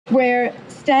We're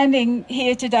standing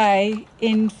here today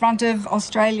in front of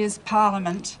Australia's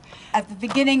Parliament at the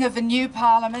beginning of a new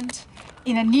Parliament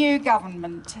in a new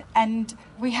government, and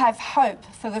we have hope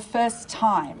for the first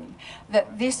time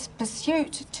that this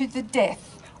pursuit to the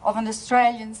death of an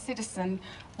Australian citizen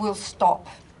will stop.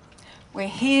 We're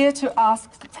here to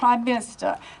ask the Prime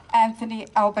Minister, Anthony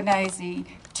Albanese,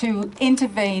 to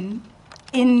intervene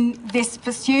in this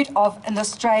pursuit of an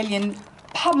Australian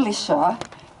publisher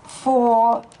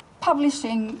for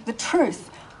publishing the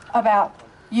truth about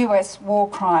US war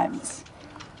crimes.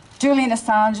 Julian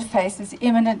Assange faces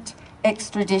imminent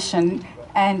extradition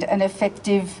and an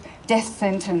effective death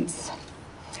sentence.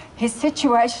 His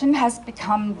situation has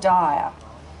become dire.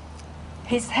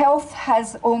 His health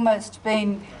has almost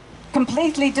been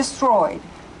completely destroyed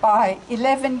by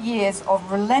 11 years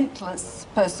of relentless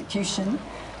persecution,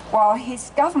 while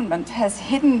his government has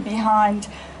hidden behind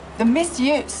the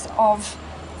misuse of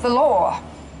the law.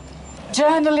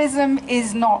 Journalism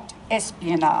is not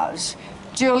espionage.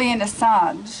 Julian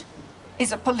Assange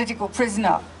is a political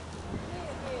prisoner.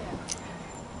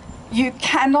 You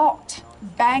cannot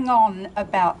bang on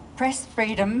about press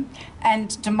freedom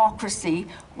and democracy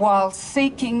while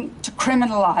seeking to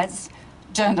criminalise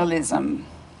journalism.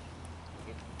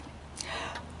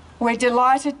 We're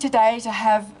delighted today to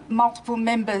have multiple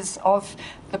members of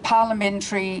the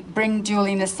parliamentary Bring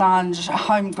Julian Assange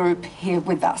home group here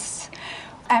with us.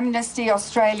 Amnesty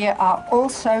Australia are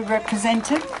also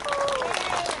represented,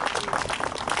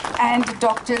 and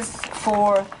Doctors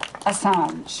for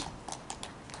Assange,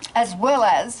 as well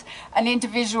as an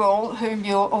individual whom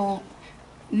you'll all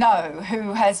know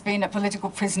who has been a political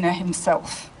prisoner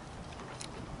himself.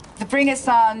 The Bring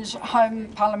Assange Home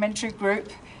Parliamentary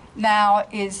Group now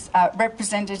is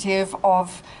representative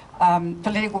of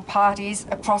political parties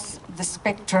across the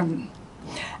spectrum.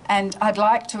 And I'd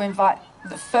like to invite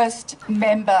the first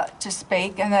member to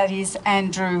speak, and that is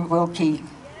Andrew Wilke.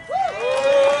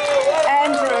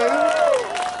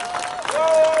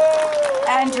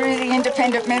 Andrew, the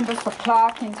independent member for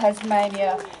Clark in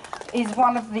Tasmania, is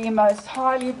one of the most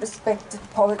highly respected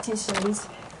politicians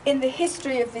in the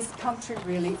history of this country,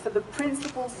 really, for the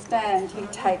principled stand he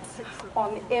takes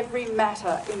on every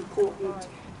matter important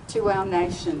to our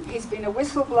nation. He's been a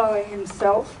whistleblower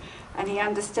himself, and he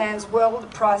understands well the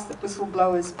price that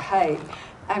whistleblowers pay.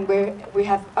 And we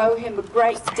owe him a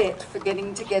great debt for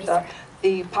getting together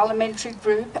the parliamentary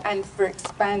group and for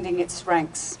expanding its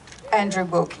ranks. Andrew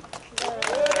Wilke.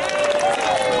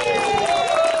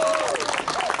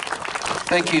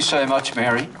 Thank you so much,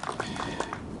 Mary.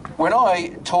 When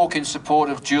I talk in support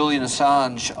of Julian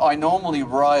Assange, I normally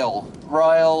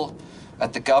rail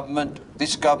at the government,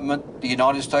 this government, the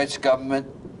United States government,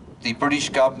 the British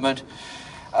government,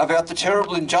 about the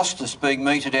terrible injustice being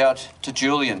meted out to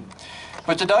Julian.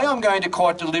 But today I'm going to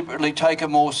quite deliberately take a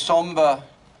more sombre,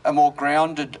 a more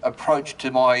grounded approach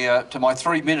to my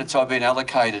 3 minutes I've been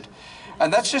allocated.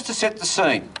 And that's just to set the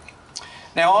scene.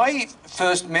 Now, I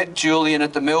first met Julian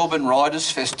at the Melbourne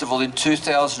Writers' Festival in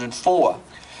 2004,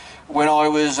 when I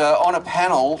was on a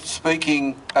panel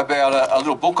speaking about a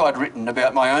little book I'd written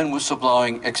about my own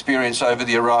whistleblowing experience over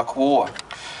the Iraq War.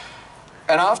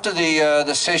 And after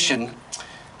the session,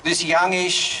 this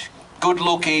youngish,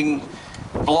 good-looking,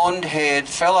 blonde-haired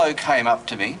fellow came up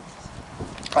to me,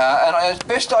 and as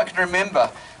best I can remember,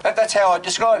 that's how I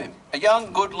describe him. A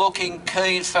young, good-looking,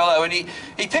 keen fellow, and he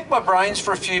picked my brains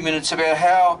for a few minutes about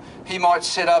how he might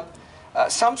set up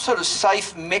some sort of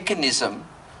safe mechanism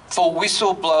for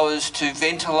whistleblowers to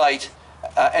ventilate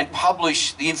and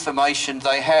publish the information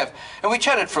they have. And we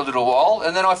chatted for a little while,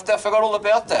 and then I forgot all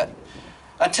about that.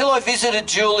 Until I visited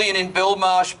Julian in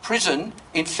Belmarsh Prison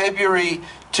in February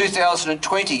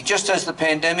 2020, just as the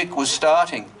pandemic was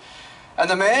starting. And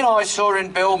the man I saw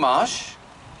in Belmarsh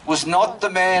was not the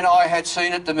man I had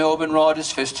seen at the Melbourne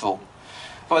Writers' Festival.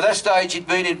 By that stage, he'd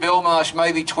been in Belmarsh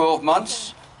maybe 12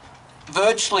 months,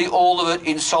 virtually all of it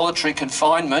in solitary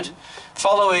confinement,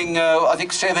 following, I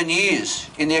think, 7 years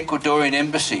in the Ecuadorian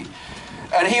embassy.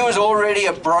 And he was already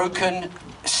a broken,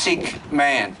 sick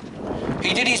man.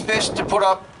 He did his best to put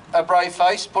on a brave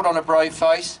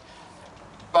face,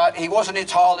 but he wasn't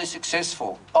entirely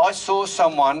successful. I saw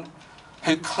someone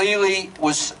who clearly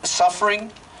was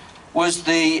suffering, was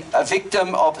a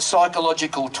victim of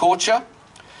psychological torture,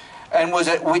 and was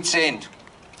at wit's end.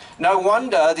 No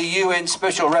wonder the UN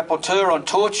Special Rapporteur on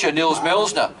Torture, Nils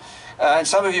Melzner, and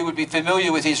some of you would be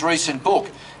familiar with his recent book,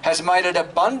 has made it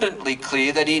abundantly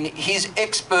clear that in his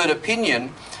expert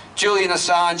opinion, Julian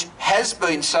Assange has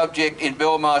been subject in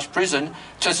Belmarsh Prison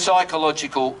to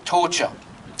psychological torture.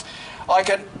 I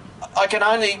can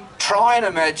only try and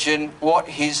imagine what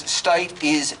his state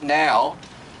is now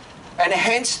and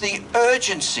hence the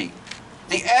urgency,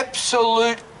 the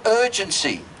absolute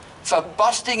urgency for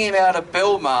busting him out of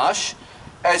Belmarsh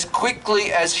as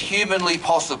quickly as humanly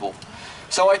possible.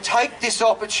 So I take this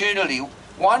opportunity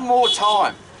one more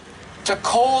time to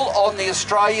call on the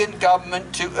Australian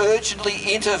government to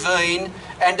urgently intervene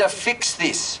and to fix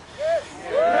this.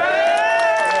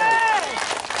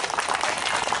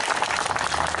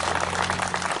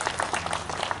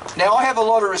 Now, I have a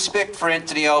lot of respect for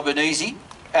Anthony Albanese,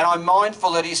 and I'm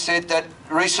mindful that he said that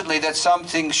recently that some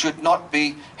things should not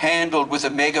be handled with a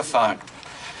megaphone.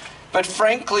 But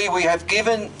frankly, we have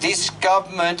given this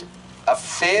government a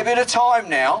fair bit of time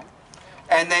now,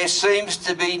 and there seems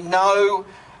to be no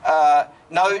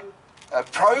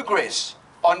progress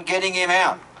on getting him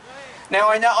out. Now,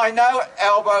 I know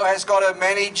Albo has got to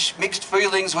manage mixed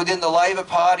feelings within the Labor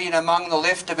Party and among the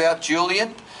left about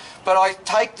Julian, but I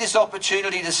take this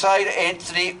opportunity to say to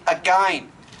Anthony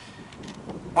again,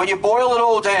 when you boil it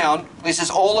all down, this is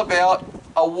all about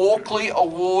a Walkley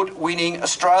Award-winning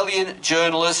Australian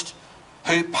journalist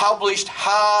who published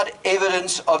hard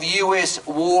evidence of US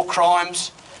war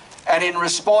crimes, and in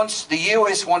response the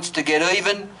US wants to get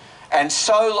even, and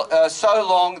so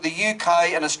long the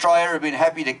UK and Australia have been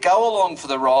happy to go along for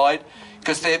the ride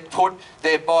because they've put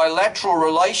their bilateral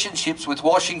relationships with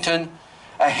Washington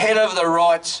ahead of the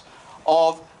rights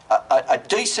of a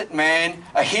decent man,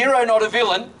 a hero not a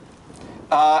villain,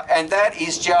 and that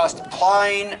is just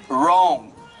plain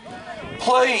wrong.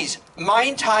 Please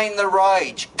maintain the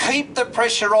rage, keep the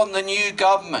pressure on the new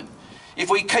government. If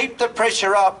we keep the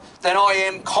pressure up, then I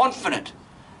am confident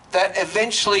that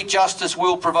eventually justice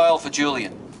will prevail for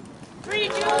Julian.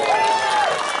 Thank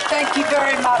you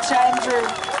very much, Andrew.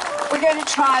 We're going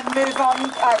to try and move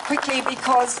on quickly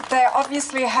because they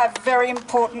obviously have very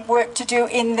important work to do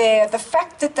in there. The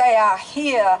fact that they are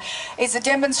here is a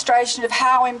demonstration of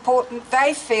how important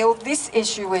they feel this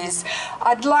issue is.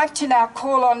 I'd like to now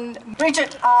call on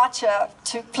Bridget Archer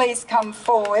to please come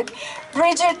forward.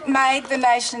 Bridget made the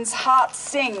nation's heart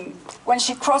sing when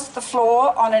she crossed the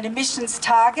floor on an emissions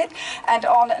target and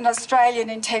on an Australian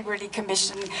Integrity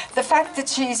Commission. The fact that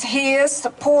she's here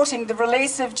supporting the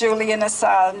release of Julian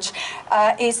Assange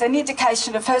is an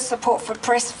indication of her support for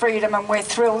press freedom, and we're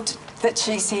thrilled that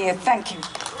she's here. Thank you.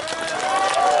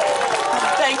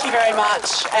 Thank you very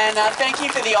much, and thank you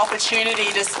for the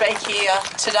opportunity to speak here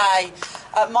today.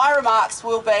 My remarks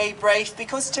will be brief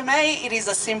because to me it is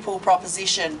a simple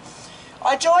proposition.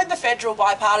 I joined the federal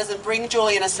bipartisan Bring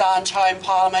Julian Assange Home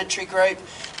parliamentary group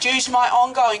due to my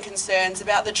ongoing concerns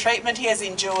about the treatment he has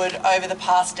endured over the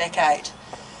past decade.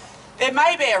 There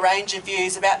may be a range of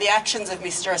views about the actions of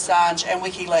Mr Assange and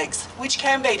WikiLeaks, which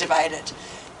can be debated,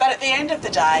 but at the end of the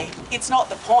day, it's not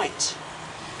the point.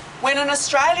 When an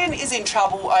Australian is in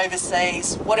trouble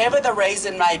overseas, whatever the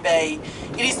reason may be,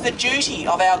 it is the duty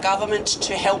of our government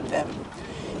to help them.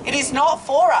 It is not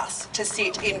for us to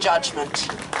sit in judgment.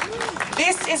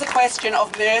 This is a question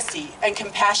of mercy and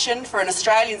compassion for an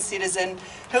Australian citizen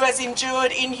who has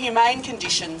endured inhumane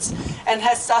conditions and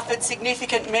has suffered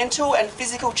significant mental and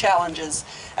physical challenges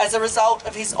as a result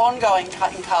of his ongoing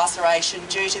incarceration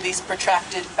due to this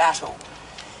protracted battle.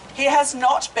 He has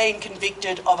not been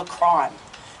convicted of a crime,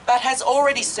 but has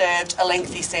already served a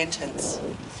lengthy sentence.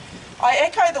 I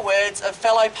echo the words of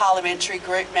fellow parliamentary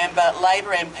group member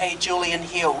Labor MP Julian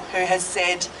Hill, who has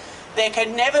said, "There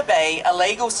can never be a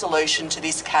legal solution to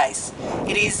this case.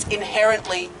 It is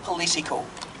inherently political."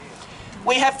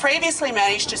 We have previously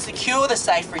managed to secure the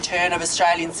safe return of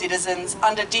Australian citizens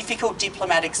under difficult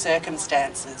diplomatic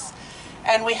circumstances,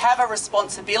 and we have a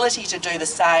responsibility to do the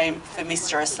same for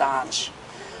Mr Assange.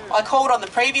 I called on the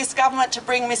previous government to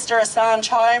bring Mr Assange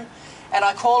home, and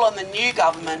I call on the new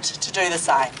government to do the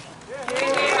same.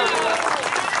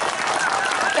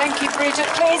 Thank you, Bridget.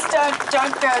 Please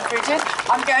don't go, Bridget.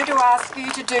 I'm going to ask you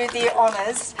to do the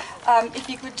honours. If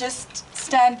you could just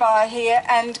stand by here.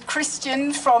 And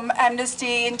Christin from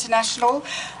Amnesty International,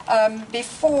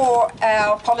 before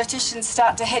our politicians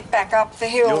start to head back up the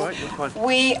hill,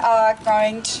 we are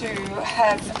going to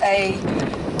have a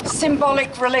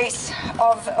symbolic release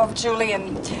of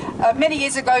Julian. Many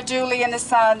years ago, Julian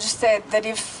Assange said that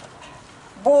if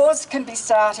wars can be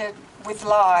started with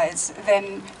lies,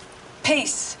 then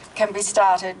peace can be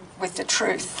started with the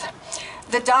truth.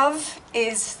 The dove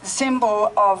is the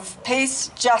symbol of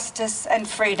peace, justice and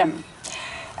freedom.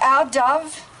 Our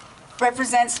dove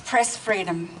represents press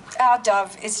freedom. Our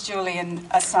dove is Julian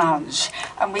Assange.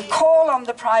 And we call on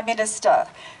the Prime Minister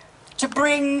to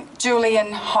bring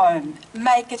Julian home.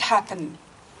 Make it happen.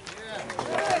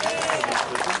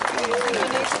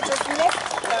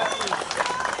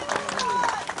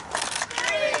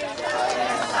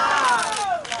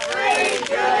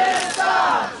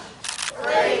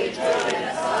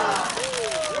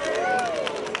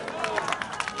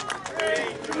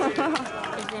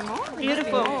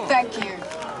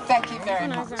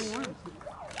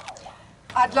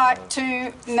 I'd like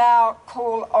to now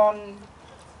call on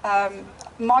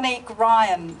Monique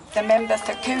Ryan, the member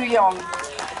for Kooyong.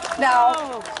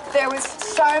 Now, there was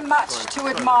so much to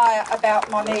admire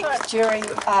about Monique during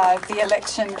the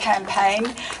election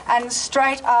campaign, and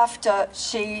straight after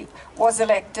she was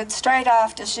elected, straight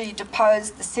after she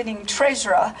deposed the sitting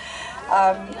treasurer,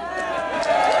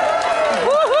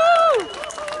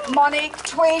 Monique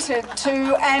tweeted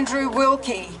to Andrew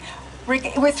Wilke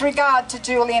with regard to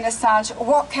Julian Assange,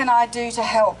 "What can I do to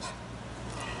help?"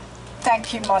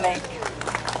 Thank you, Monique.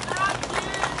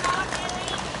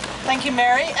 Thank you,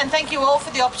 Mary, and thank you all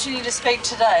for the opportunity to speak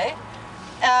today.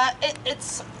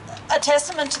 It's a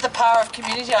testament to the power of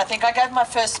community, I think. I gave my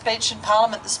first speech in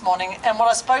Parliament this morning, and what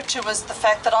I spoke to was the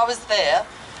fact that I was there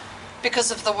because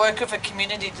of the work of a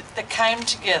community that came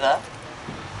together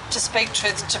to speak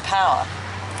truth to power,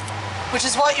 which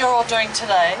is what you're all doing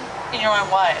today in your own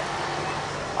way.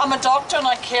 I'm a doctor and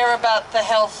I care about the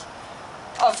health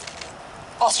of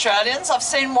Australians. I've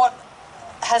seen what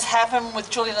has happened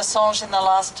with Julian Assange in the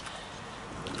last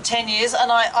 10 years,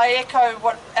 and I echo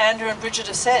what Andrew and Bridget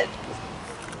have said.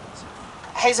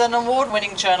 He's an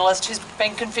award-winning journalist who's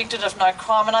been convicted of no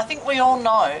crime, and I think we all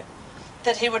know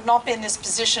that he would not be in this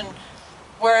position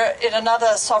were it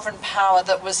another sovereign power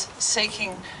that was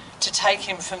seeking to take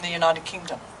him from the United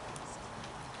Kingdom.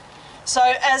 So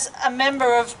as a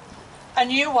member of a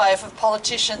new wave of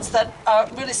politicians that are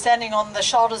really standing on the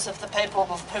shoulders of the people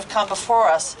who've come before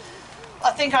us,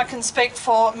 I think I can speak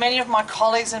for many of my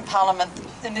colleagues in Parliament,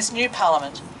 in this new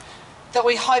Parliament, that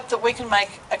we hope that we can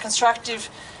make a constructive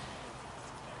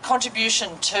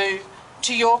contribution to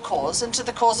your cause and to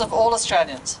the cause of all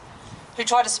Australians who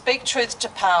try to speak truth to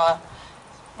power.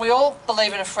 We all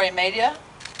believe in a free media,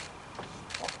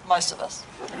 well, most of us.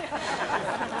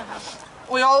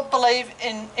 We all believe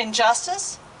in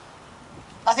justice.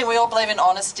 I think we all believe in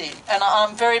honesty, and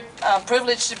I'm very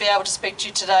privileged to be able to speak to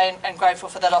you today and grateful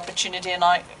for that opportunity, and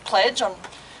I pledge on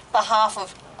behalf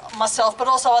of myself but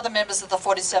also other members of the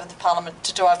 47th Parliament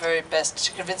to do our very best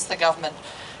to convince the government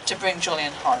to bring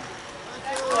Julian home.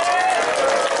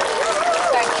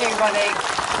 Thank you, Monique.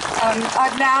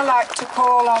 I'd now like to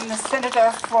call on the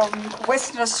Senator from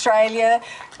Western Australia,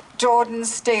 Jordan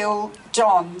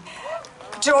Steele-John.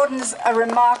 Jordan's a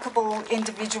remarkable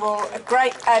individual, a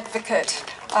great advocate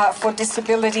for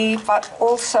disability, but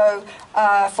also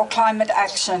for climate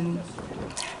action.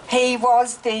 He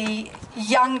was the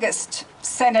youngest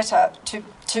senator to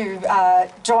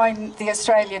join the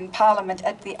Australian Parliament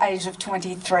at the age of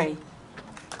 23.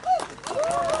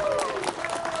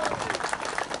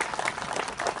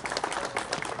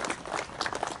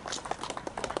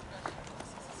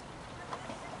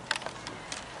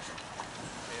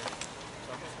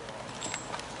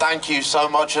 Thank you so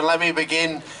much, and let me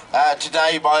begin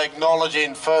today by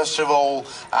acknowledging, first of all,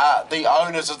 the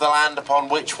owners of the land upon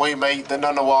which we meet, the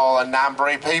Ngunnawal and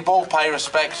Ngambri people. Pay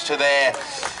respects to their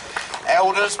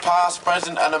elders, past,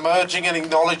 present and emerging, and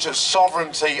acknowledge that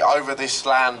sovereignty over this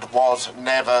land was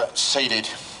never ceded.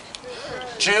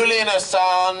 Julian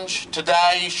Assange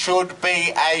today should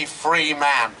be a free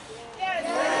man.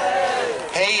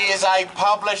 He is a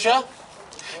publisher.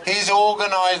 His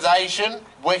organisation,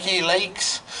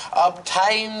 WikiLeaks,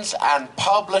 obtains and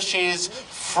publishes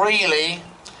freely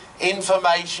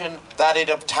information that it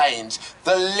obtains.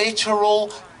 The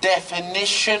literal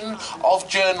definition of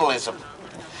journalism.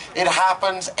 It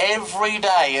happens every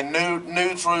day in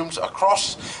newsrooms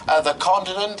across the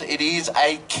continent. It is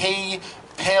a key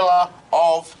pillar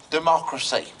of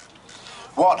democracy.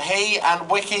 What he and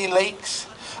WikiLeaks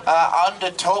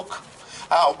undertook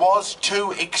was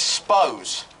to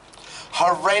expose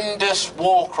horrendous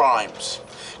war crimes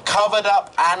covered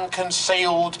up and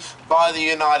concealed by the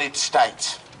United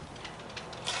States.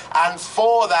 And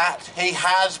for that, he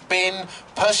has been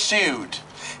pursued.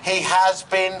 He has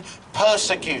been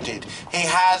persecuted. He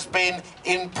has been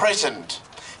imprisoned.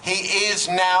 He is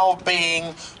now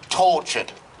being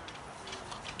tortured.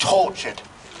 Tortured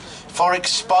for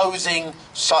exposing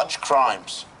such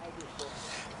crimes.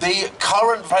 The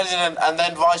current president and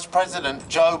then Vice President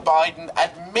Joe Biden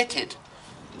admitted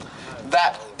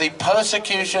that the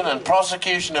persecution and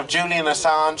prosecution of Julian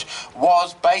Assange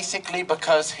was basically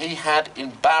because he had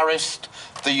embarrassed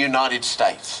the United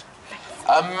States.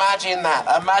 Imagine that.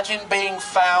 Imagine being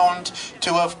found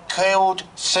to have killed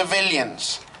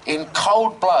civilians in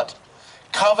cold blood,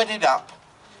 covered it up,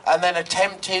 and then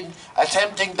attempting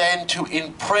then to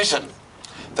imprison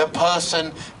the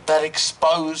person that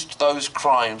exposed those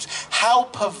crimes. How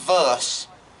perverse,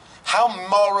 how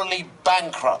morally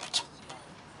bankrupt.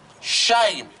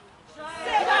 Shame.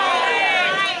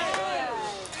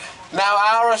 Now,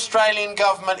 our Australian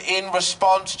government, in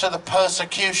response to the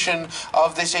persecution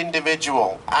of this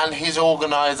individual and his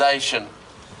organisation,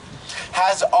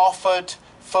 has offered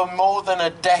for more than a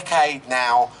decade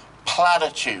now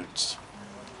platitudes.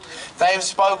 They've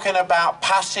spoken about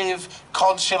passive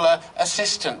consular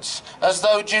assistance, as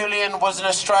though Julian was an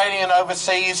Australian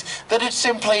overseas that had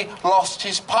simply lost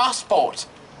his passport.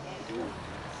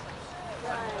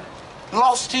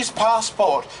 Lost his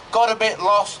passport, got a bit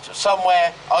lost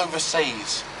somewhere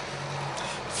overseas.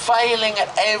 Failing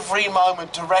at every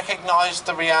moment to recognise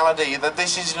the reality that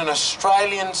this is an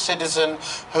Australian citizen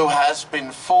who has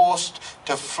been forced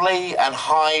to flee and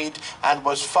hide and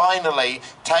was finally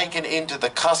taken into the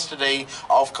custody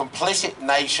of complicit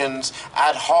nations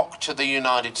ad hoc to the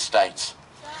United States,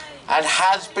 and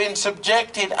has been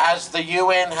subjected, as the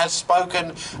UN has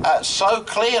spoken so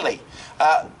clearly,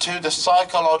 to the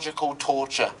psychological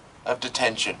torture of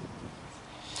detention.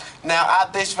 Now,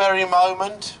 at this very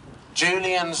moment,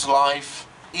 Julian's life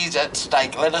is at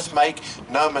stake. Let us make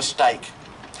no mistake.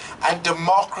 And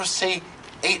democracy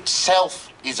itself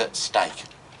is at stake.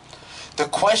 The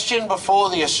question before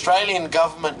the Australian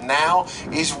government now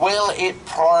is, will it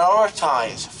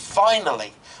prioritise,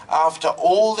 finally, after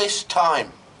all this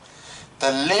time,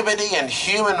 the liberty and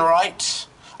human rights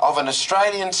of an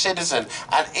Australian citizen,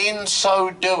 and in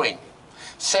so doing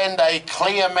send a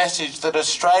clear message that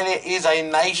Australia is a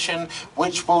nation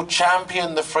which will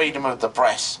champion the freedom of the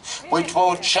press, which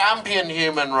will champion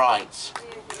human rights,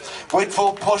 which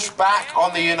will push back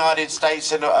on the United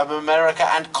States of America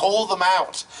and call them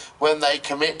out when they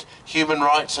commit human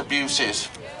rights abuses?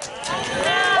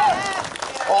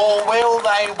 Or will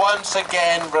they once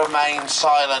again remain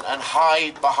silent and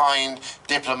hide behind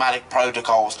diplomatic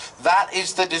protocols? That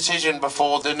is the decision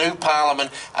before the new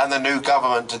Parliament and the new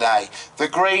government today. The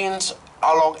Greens,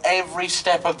 along every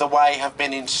step of the way, have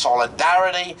been in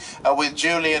solidarity with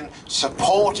Julian,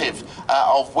 supportive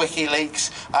of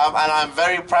WikiLeaks, and I'm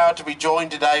very proud to be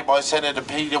joined today by Senator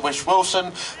Peter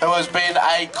Whish-Wilson, who has been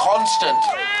a constant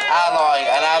ally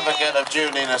and advocate of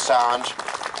Julian Assange,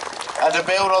 and to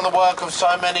build on the work of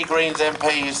so many Greens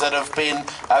MPs that have been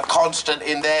constant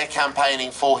in their campaigning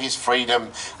for his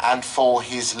freedom and for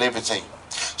his liberty.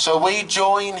 So we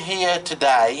join here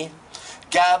today,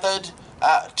 gathered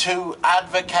to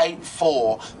advocate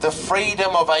for the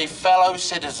freedom of a fellow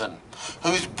citizen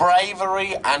whose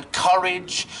bravery and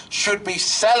courage should be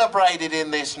celebrated in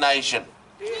this nation,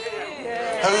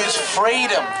 whose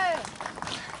freedom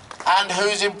and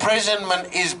whose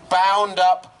imprisonment is bound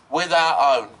up with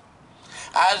our own.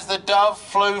 As the dove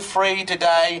flew free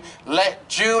today, let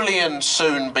Julian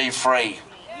soon be free.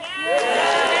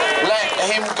 Let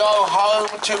him go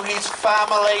home to his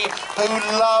family who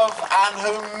love and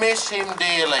who miss him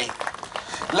dearly.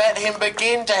 Let him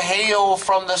begin to heal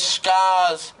from the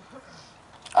scars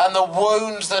and the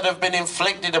wounds that have been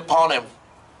inflicted upon him.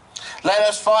 Let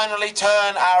us finally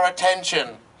turn our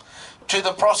attention to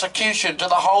the prosecution, to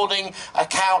the holding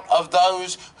account of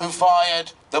those who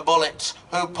fired the bullets,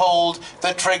 who pulled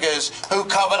the triggers, who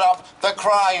covered up the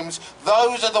crimes.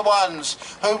 Those are the ones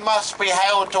who must be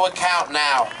held to account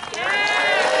now.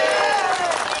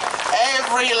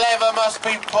 Every lever must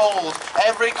be pulled.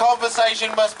 Every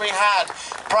conversation must be had.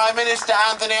 Prime Minister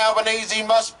Anthony Albanese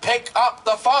must pick up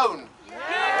the phone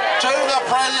to the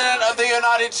President of the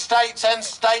United States and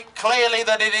state clearly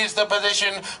that it is the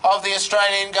position of the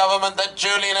Australian government that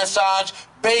Julian Assange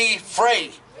be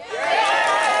free.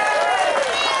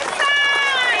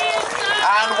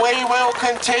 And we will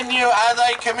continue as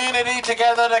a community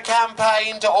together to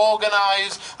campaign, to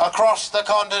organise across the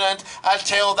continent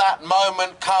until that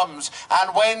moment comes.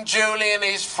 And when Julian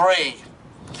is free,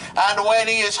 and when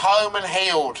he is home and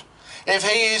healed, if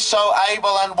he is so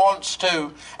able and wants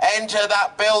to enter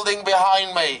that building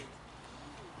behind me,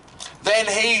 then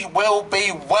he will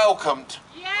be welcomed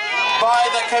by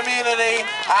the community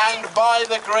and by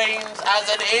the Greens as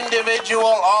an individual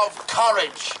of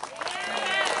courage.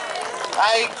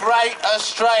 A great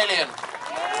Australian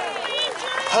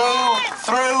who,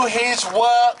 through his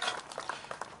work,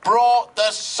 brought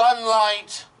the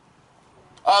sunlight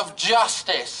of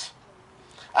justice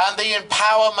and the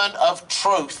empowerment of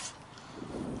truth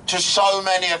to so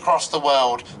many across the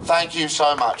world. Thank you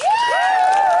so much.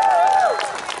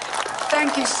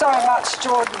 Thank you so much,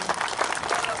 Jordan.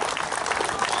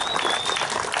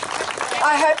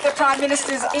 I hope the Prime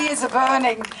Minister's ears are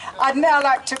burning. I'd now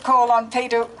like to call on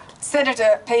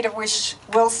Senator Peter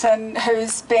Whish-Wilson,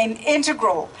 who's been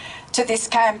integral to this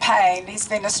campaign. He's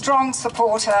been a strong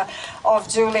supporter of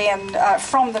Julian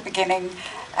from the beginning,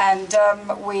 and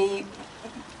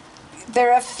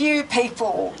There are few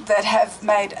people that have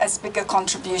made as big a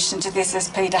contribution to this as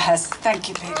Peter has. Thank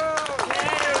you, Peter.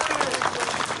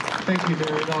 Thank you,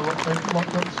 Mary.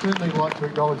 I'd certainly like to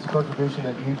acknowledge the contribution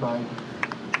that you made.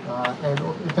 And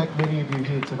in fact, many of you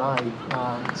here today,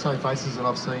 same faces that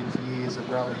I've seen for years at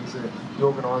rallies, the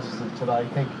organisers of today,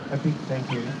 a big thank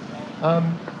you.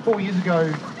 4 years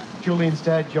ago, Julian's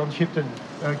dad, John Shipton,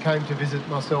 came to visit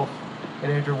myself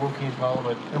and Andrew Wilke in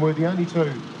Parliament, and we're the only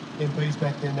two MPs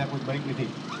back then that would meet with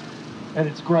him. And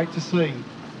it's great to see.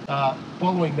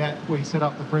 Following that, we set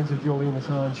up the Friends of Julian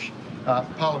Assange,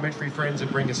 parliamentary friends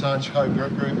that bring Assange home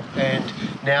group, and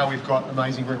now we've got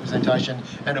amazing representation,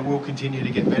 and it will continue to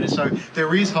get better. So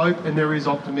there is hope and there is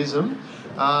optimism.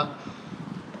 I'm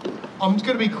just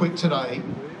going to be quick today.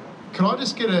 Can I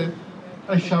just get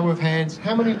a show of hands?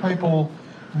 How many people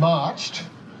marched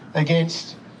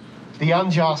against the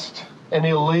unjust and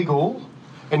illegal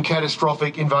and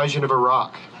catastrophic invasion of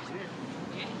Iraq?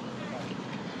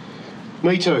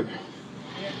 Me too.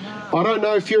 I don't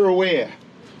know if you're aware,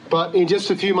 but in just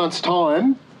a few months'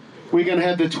 time, we're going to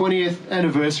have the 20th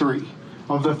anniversary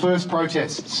of the first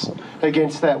protests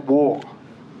against that war,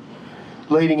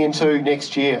 leading into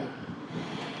next year.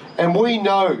 And we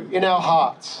know in our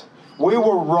hearts, we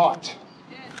were right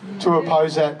to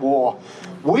oppose that war.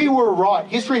 We were right.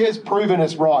 History has proven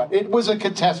us right. It was a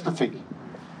catastrophe.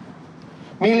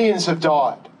 Millions have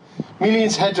died.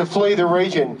 Millions had to flee the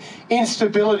region.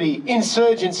 Instability,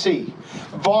 insurgency,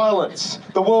 violence.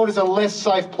 The world is a less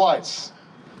safe place.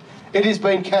 It has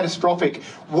been catastrophic.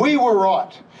 We were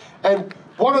right. And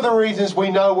one of the reasons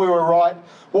we know we were right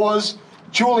was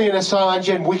Julian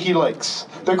Assange and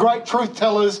WikiLeaks, the great truth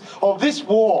tellers of this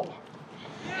war.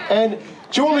 And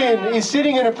Julian is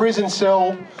sitting in a prison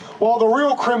cell while the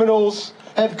real criminals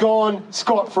have gone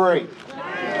scot-free.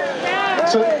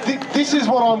 So this is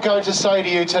what I'm going to say to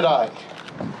you today.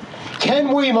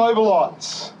 Can we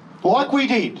mobilise, like we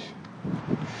did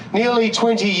nearly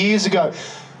 20 years ago?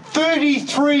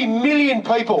 33 million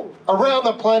people around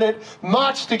the planet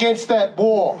marched against that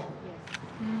war.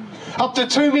 Up to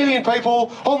 2 million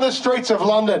people on the streets of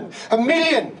London. 1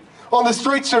 million on the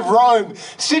streets of Rome.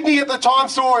 Sydney at the time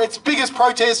saw its biggest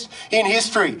protest in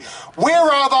history. Where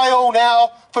are they all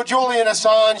now for Julian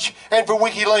Assange and for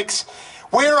WikiLeaks?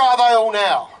 Where are they all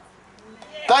now?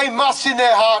 They must in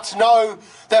their hearts know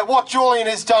that what Julian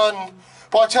has done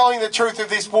by telling the truth of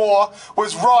this war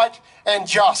was right and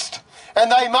just.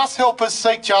 And they must help us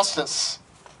seek justice.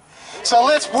 So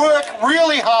let's work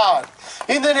really hard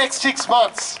in the next 6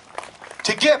 months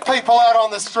to get people out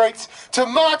on the streets to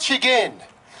march again.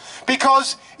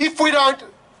 Because if we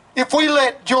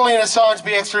let Julian Assange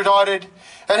be extradited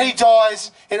and he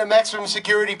dies in a maximum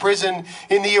security prison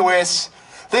in the US,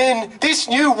 then this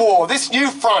new war, this new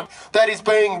front that is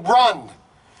being run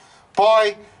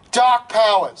by dark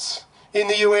powers in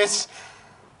the US,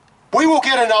 we will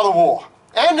get another war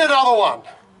and another one.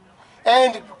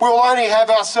 And we'll only have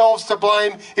ourselves to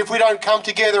blame if we don't come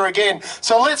together again.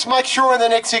 So let's make sure in the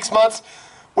next 6 months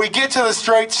we get to the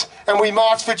streets and we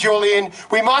march for Julian,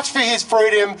 we march for his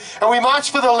freedom, and we march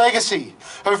for the legacy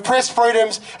of press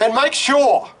freedoms, and make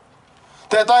sure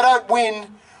that they don't win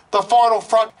the final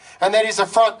front, and that is a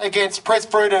front against press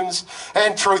freedoms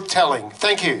and truth-telling.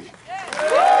 Thank you.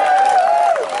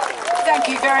 Thank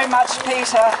you very much,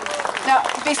 Peter. Now,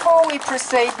 before we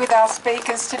proceed with our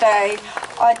speakers today,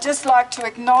 I'd just like to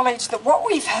acknowledge that what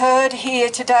we've heard here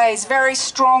today is very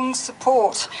strong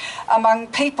support among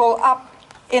people up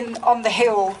on the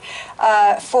Hill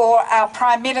for our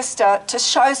Prime Minister to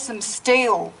show some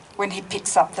steel when he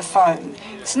picks up the phone.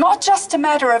 It's not just a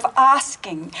matter of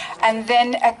asking and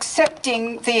then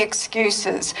accepting the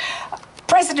excuses.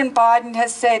 President Biden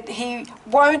has said he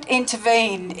won't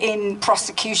intervene in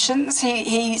prosecutions.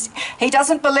 He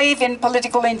doesn't believe in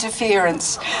political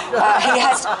interference. He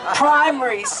has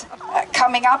primaries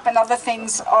coming up and other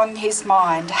things on his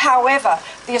mind. However,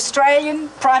 the Australian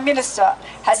Prime Minister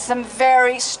has some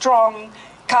very strong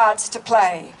cards to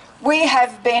play. We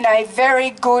have been a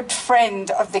very good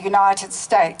friend of the United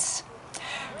States.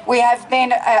 We have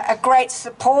been a great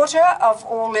supporter of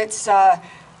all its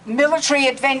military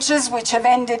adventures, which have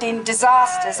ended in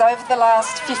disasters over the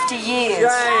last 50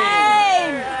 years.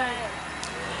 Shame.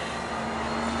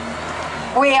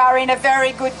 We are in a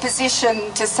very good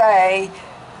position to say,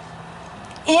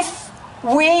 if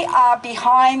we are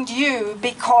behind you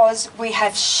because we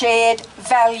have shared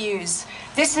values,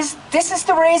 This is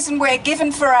the reason we're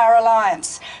given for our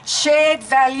alliance: shared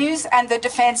values and the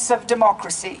defence of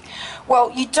democracy.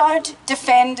 Well, you don't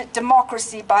defend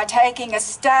democracy by taking a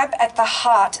stab at the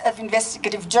heart of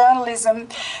investigative journalism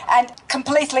and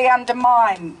completely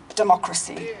undermine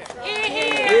democracy.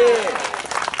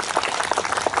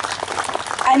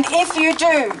 And if you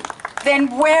do,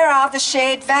 then where are the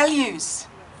shared values?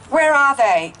 Where are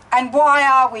they? And why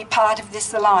are we part of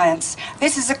this alliance?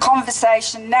 This is a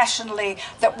conversation nationally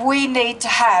that we need to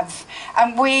have,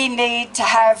 and we need to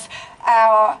have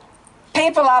our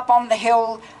people up on the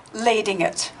hill leading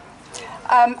it.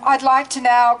 I'd like to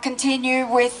now continue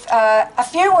with a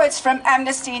few words from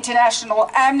Amnesty International.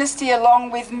 Amnesty,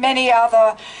 along with many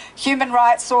other human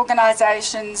rights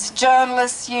organisations,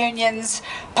 journalists, unions,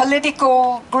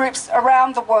 political groups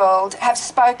around the world, have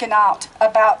spoken out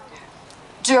about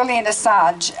Julian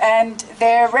Assange, and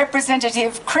their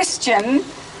representative Christin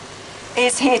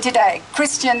is here today.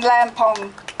 Christin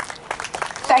Lamberg-Fyong,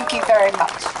 thank you very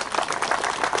much.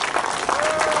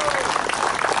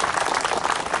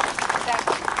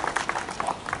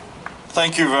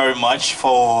 Thank you very much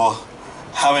for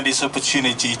having this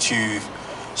opportunity to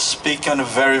speak on a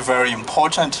very, very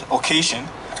important occasion,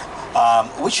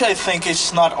 which I think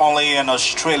is not only an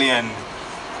Australian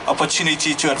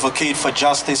opportunity to advocate for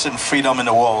justice and freedom in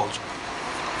the world.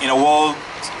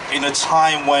 In a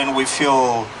time when we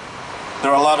feel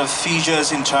there are a lot of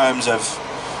fissures in terms of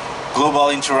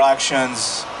global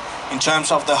interactions, in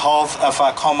terms of the health of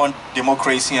our common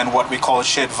democracy and what we call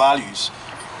shared values.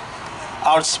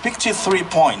 I'll speak to 3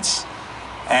 points,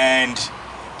 and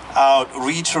I'll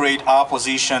reiterate our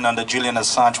position on the Julian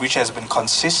Assange, which has been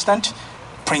consistent,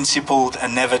 principled,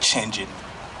 and never changing.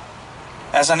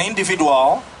 As an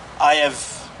individual, I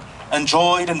have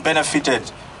enjoyed and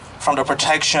benefited from the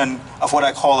protection of what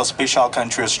I call a special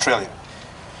country, Australia.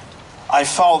 I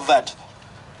felt that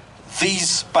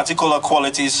these particular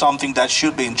qualities is something that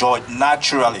should be enjoyed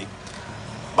naturally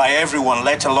by everyone,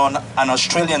 let alone an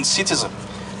Australian citizen,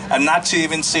 and not to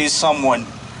even say someone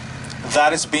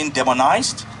that is being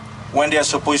demonized when they are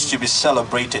supposed to be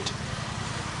celebrated.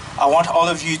 I want all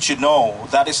of you to know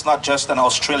that it's not just an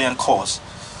Australian cause.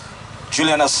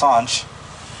 Julian Assange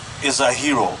is a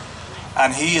hero,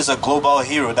 and he is a global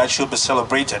hero that should be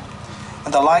celebrated.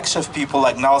 And the likes of people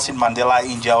like Nelson Mandela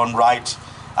in their own right,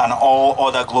 and all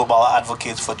other global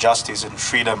advocates for justice and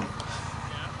freedom.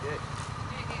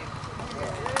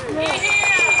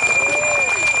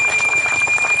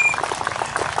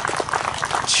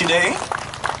 Today,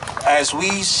 as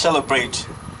we celebrate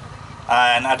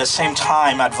and at the same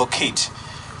time advocate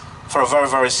for a very,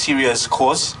 very serious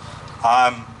cause,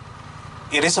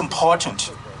 it is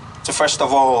important to first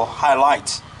of all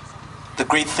highlight the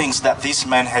great things that this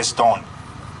man has done.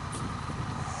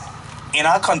 In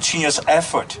our continuous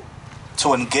effort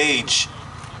to engage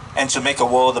and to make a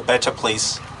world a better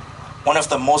place, one of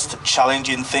the most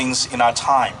challenging things in our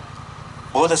time,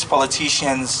 both as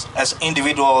politicians, as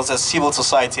individuals, as civil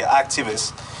society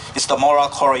activists, is the moral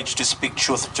courage to speak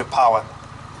truth to power.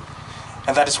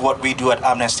 And that is what we do at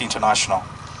Amnesty International.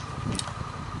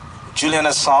 Julian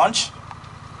Assange,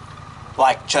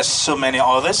 like just so many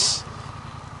others,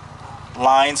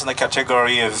 lines in the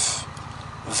category of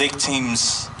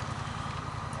victims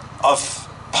of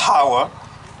power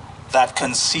that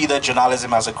consider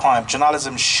journalism as a crime.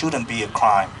 Journalism shouldn't be a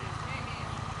crime.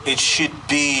 It should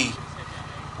be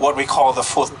what we call the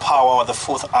fourth power, or the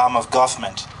fourth arm of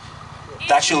government.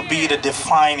 That should be the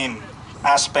defining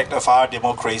aspect of our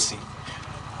democracy.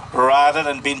 Rather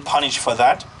than being punished for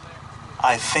that,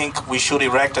 I think we should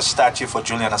erect a statue for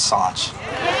Julian Assange.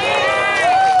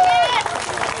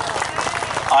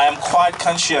 I am quite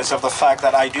conscious of the fact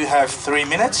that I do have 3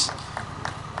 minutes.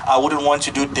 I wouldn't want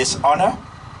to do dishonor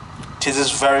to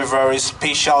this very, very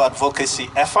special advocacy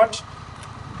effort,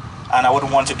 and I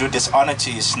wouldn't want to do dishonor to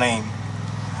his name.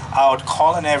 I would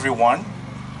call on everyone,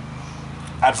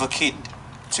 advocate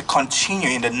to continue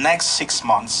in the next 6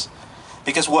 months,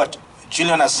 because what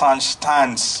Julian Assange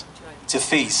stands to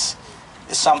face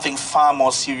is something far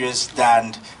more serious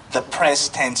than the press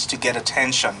tends to get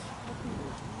attention.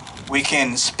 We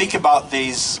can speak about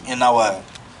this in our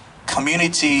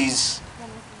communities,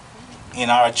 in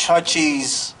our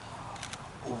churches,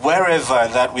 wherever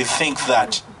that we think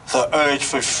that the urge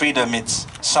for freedom is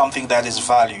something that is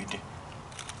valued.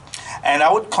 And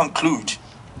I would conclude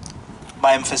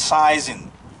by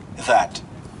emphasizing that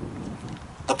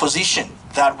the position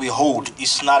that we hold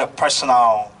is not a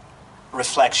personal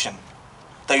reflection.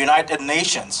 The United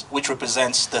Nations, which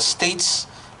represents the states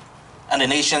and the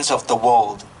nations of the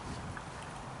world,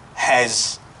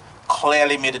 has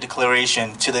clearly made a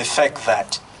declaration to the effect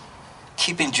that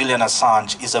keeping Julian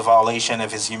Assange is a violation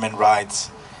of his human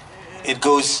rights. It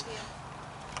goes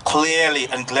clearly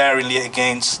and glaringly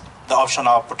against the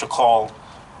optional protocol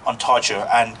on torture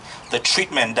and the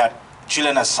treatment that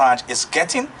Julian Assange is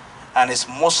getting and is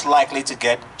most likely to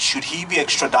get should he be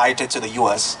extradited to the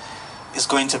U.S. is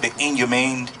going to be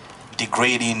inhumane,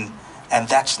 degrading, and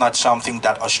that's not something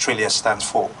that Australia stands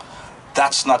for.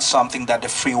 That's not something that the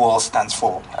free world stands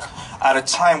for. At a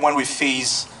time when we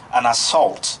face an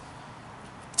assault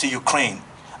to Ukraine,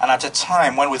 and at a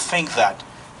time when we think that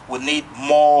we need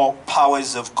more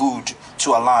powers of good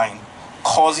to align,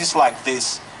 causes like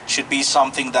this should be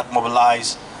something that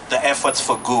mobilize the efforts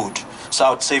for good. So I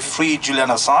would say free Julian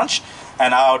Assange,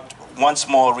 and I would once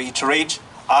more reiterate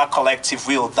our collective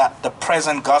will that the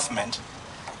present government,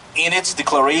 in its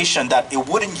declaration that it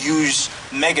wouldn't use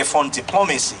megaphone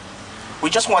diplomacy, we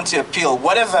just want to appeal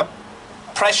whatever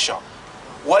pressure,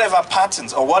 whatever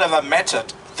patterns or whatever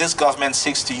method this government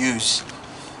seeks to use.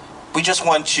 We just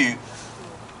want to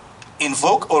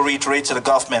invoke or reiterate to the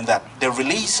government that the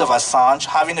release of Assange,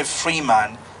 having a free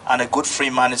man and a good free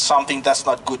man, is something that's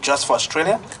not good just for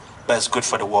Australia, but it's good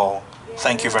for the world.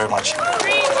 Thank you very much. Thank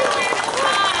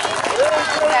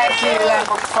you,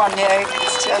 Lamberg-Fyong.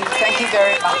 Thank you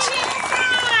very much.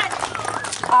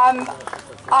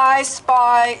 I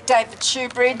spy David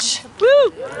Shoebridge,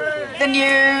 the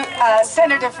new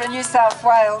Senator for New South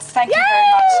Wales. Thank you very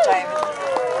much, David.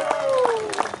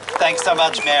 Thanks so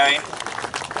much, Mary.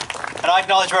 And I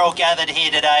acknowledge we're all gathered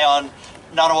here today on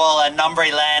Ngunnawal and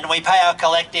Ngambri land. We pay our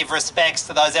collective respects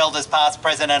to those elders past,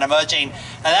 present and emerging.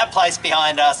 And that place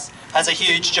behind us has a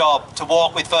huge job to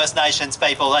walk with First Nations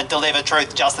people and deliver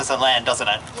truth, justice and land, doesn't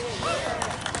it?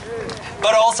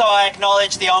 But also I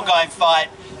acknowledge the ongoing fight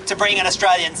to bring an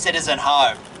Australian citizen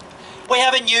home. We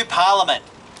have a new parliament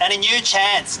and a new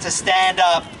chance to stand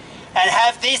up and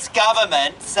have this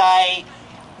government say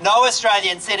no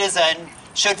Australian citizen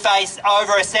should face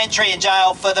over a century in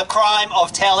jail for the crime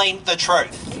of telling the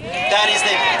truth. That is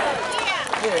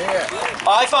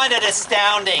I find it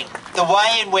astounding the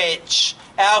way in which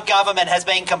our government has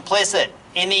been complicit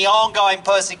in the ongoing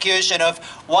persecution of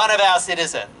one of our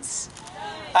citizens,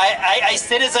 a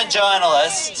citizen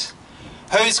journalist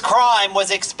whose crime was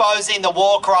exposing the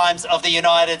war crimes of the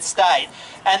United States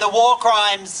and the war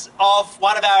crimes of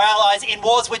one of our allies in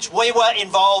wars which we were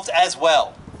involved as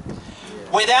well.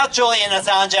 Without Julian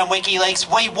Assange and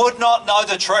WikiLeaks, we would not know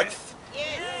the truth.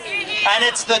 And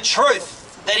it's the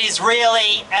truth that is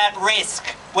really at risk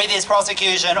with this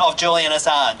prosecution of Julian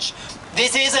Assange.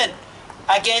 This isn't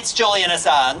against Julian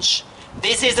Assange.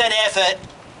 This is an effort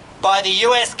by the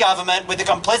US government with the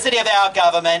complicity of our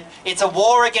government. It's a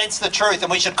war against the truth,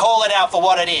 and we should call it out for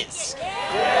what it is.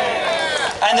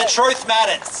 And the truth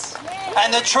matters.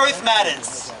 And the truth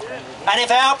matters. And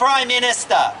if our Prime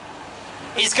Minister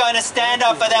is going to stand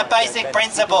up for that basic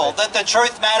principle that the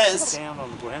truth matters,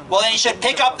 well, then he should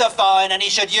pick up the phone and he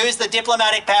should use the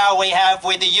diplomatic power we have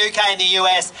with the UK and the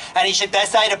US, and he should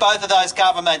say to both of those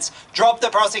governments, drop the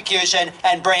prosecution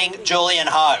and bring Julian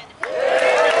home.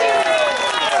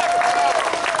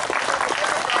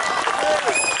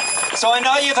 So I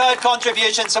know you've heard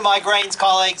contributions from my Greens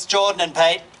colleagues, Jordan and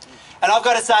Pete, and I've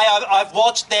got to say I've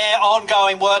watched their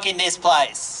ongoing work in this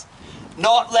place,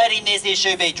 not letting this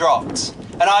issue be dropped.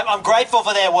 And I'm grateful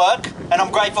for their work and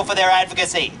I'm grateful for their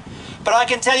advocacy. But I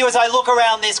can tell you, as I look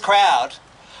around this crowd,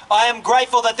 I am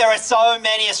grateful that there are so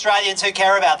many Australians who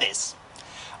care about this.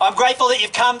 I'm grateful that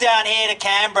you've come down here to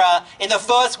Canberra in the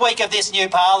first week of this new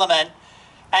parliament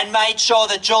and made sure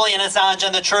that Julian Assange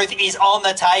and the truth is on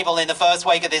the table in the first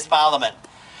week of this parliament.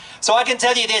 So I can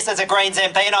tell you this as a Greens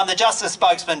MP, and I'm the Justice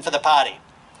spokesman for the party,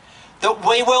 that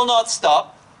we will not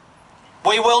stop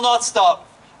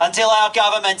until our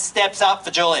government steps up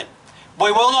for Julian.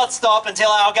 We will not stop until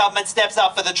our government steps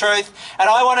up for the truth. And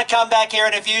I want to come back here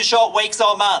in a few short weeks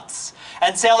or months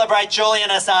and celebrate Julian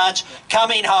Assange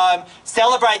coming home,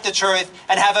 celebrate the truth,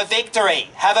 and have a victory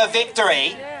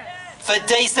for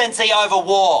decency over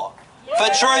war, for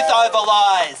truth over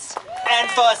lies,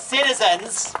 and for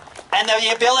citizens and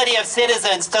the ability of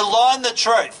citizens to learn the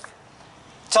truth,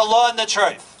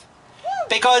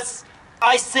 Because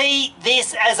I see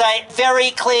this as a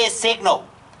very clear signal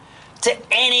to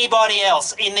anybody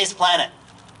else in this planet,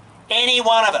 any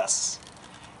one of us.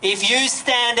 If you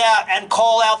stand out and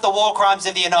call out the war crimes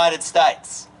of the United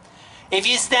States, if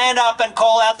you stand up and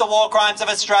call out the war crimes of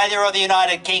Australia or the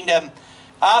United Kingdom,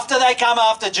 after they come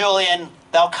after Julian,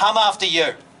 they'll come after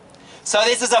you. So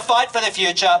this is a fight for the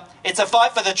future. It's a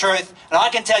fight for the truth. And I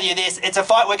can tell you this, it's a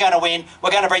fight we're going to win. We're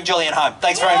going to bring Julian home.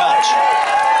 Thanks very much.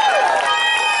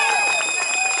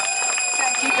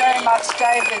 Thank you very much,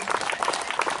 David.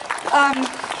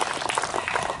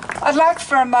 I'd like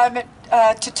for a moment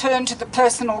to turn to the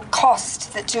personal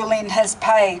cost that Julian has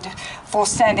paid for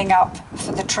standing up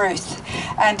for the truth,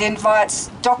 and invites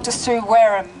Dr. Sue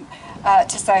Wareham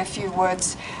to say a few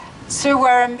words. Sue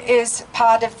Wareham is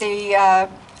part of the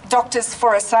Doctors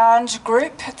for Assange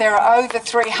group. There are over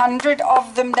 300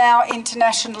 of them now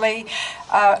internationally,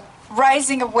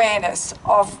 raising awareness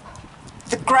of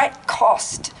the great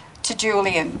cost to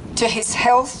Julian, to his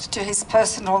health, to his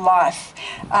personal life.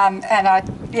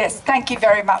 Yes, thank you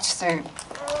very much, Sue.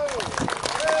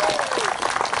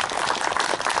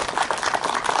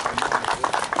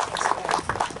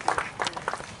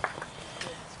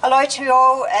 Hello to you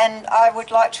all, and I would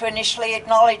like to initially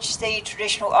acknowledge the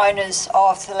traditional owners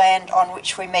of the land on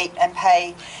which we meet and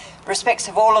pay respects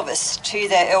of all of us to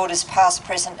their elders past,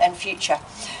 present and future.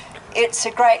 It's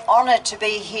a great honour to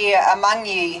be here among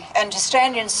you and to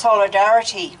stand in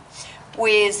solidarity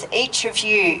with each of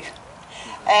you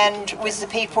and with the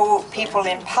people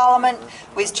in Parliament,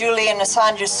 with Julian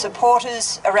Assange's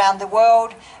supporters around the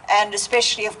world, and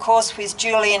especially, of course, with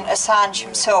Julian Assange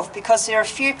himself, because there are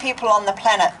few people on the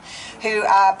planet who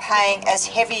are paying as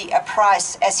heavy a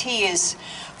price as he is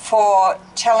for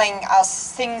telling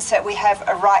us things that we have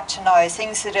a right to know,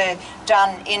 things that are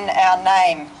done in our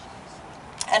name.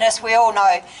 And as we all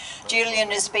know, Julian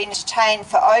has been detained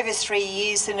for over 3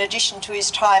 years in addition to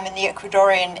his time in the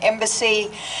Ecuadorian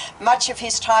embassy. Much of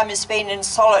his time has been in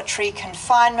solitary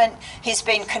confinement. He's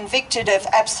been convicted of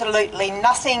absolutely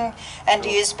nothing, and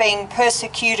he is being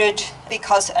persecuted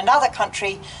because another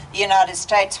country, the United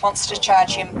States, wants to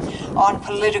charge him on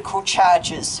political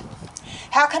charges.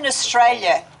 How can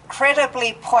Australia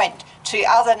credibly point to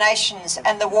other nations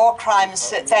and the war crimes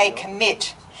that they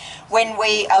commit when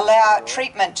we allow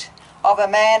treatment of a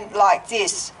man like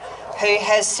this, who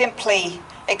has simply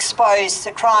exposed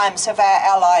the crimes of our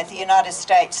ally, the United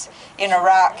States, in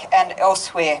Iraq and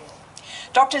elsewhere?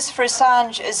 Doctors for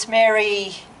Assange, as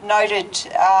Mary noted,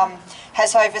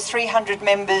 has over 300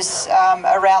 members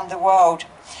around the world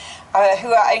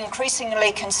who are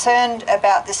increasingly concerned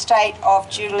about the state of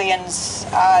Julian's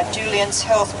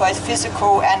health, both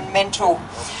physical and mental,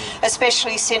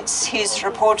 especially since his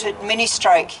reported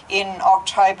mini-stroke in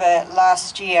October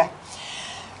last year.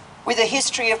 With a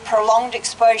history of prolonged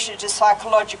exposure to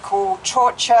psychological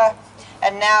torture,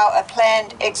 and now a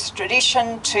planned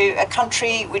extradition to a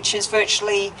country which is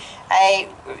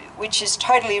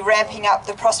totally ramping up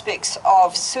the prospects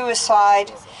of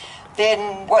suicide,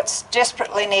 then what's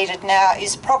desperately needed now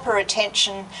is proper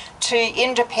attention to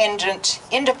independent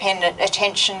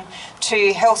attention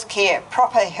to healthcare,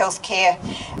 proper healthcare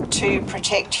to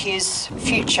protect his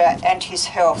future and his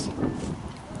health.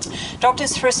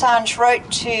 Doctors for Assange wrote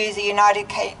to the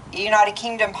United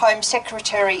Kingdom Home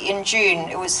Secretary in June.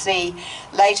 It was the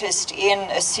latest in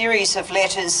a series of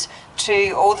letters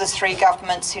to all the three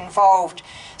governments involved,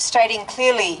 stating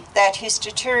clearly that his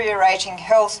deteriorating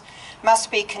health must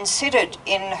be considered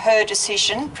in her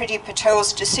decision, Priti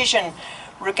Patel's decision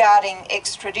regarding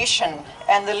extradition,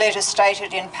 and the letter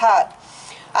stated in part,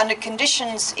 under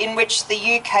conditions in which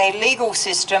the UK legal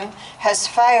system has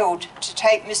failed to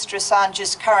take Mr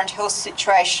Assange's current health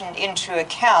situation into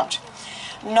account,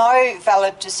 no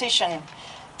valid decision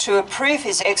to approve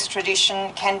his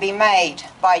extradition can be made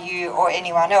by you or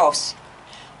anyone else.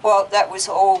 Well, that was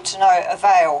all to no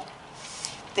avail.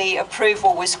 The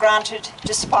approval was granted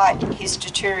despite his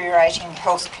deteriorating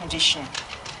health condition.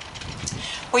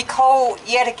 We call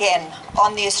yet again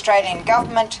on the Australian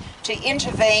Government to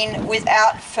intervene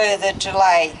without further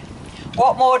delay.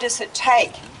 What more does it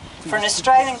take for an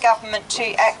Australian Government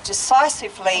to act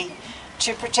decisively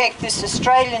to protect this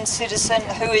Australian citizen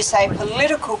who is a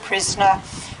political prisoner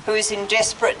who is in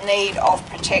desperate need of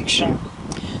protection?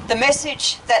 The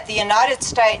message that the United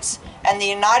States and the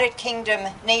United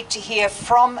Kingdom need to hear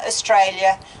from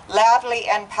Australia loudly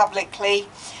and publicly,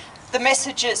 the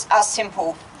messages are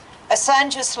simple.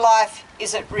 Assange's life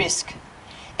is at risk.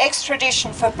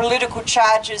 Extradition for political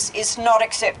charges is not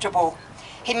acceptable.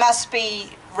 He must be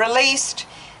released,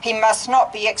 he must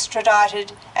not be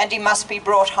extradited, and he must be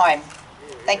brought home.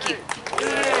 Thank you.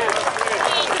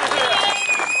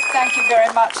 Thank you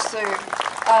very much, Sue.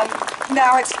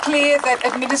 Now, it's clear that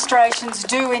administrations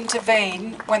do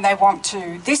intervene when they want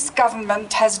to. This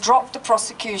government has dropped the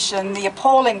prosecution, the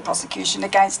appalling prosecution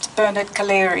against Bernard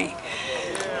Collaery.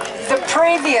 The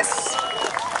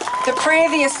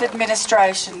previous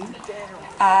administration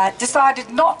decided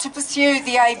not to pursue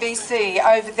the ABC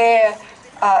over their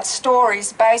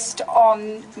stories based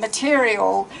on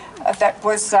material that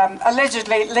was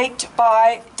allegedly leaked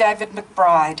by David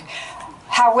McBride.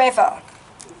 However,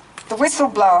 the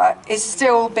whistleblower is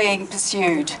still being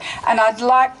pursued. And I'd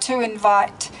like to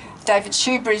invite David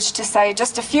Shoebridge to say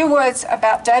just a few words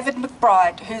about David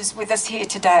McBride, who's with us here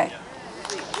today.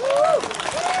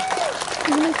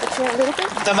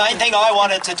 The main thing I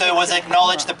wanted to do was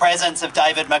acknowledge the presence of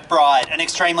David McBride, an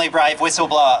extremely brave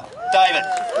whistleblower. David.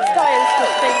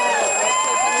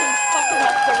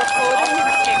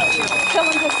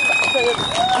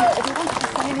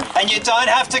 And you don't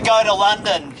have to go to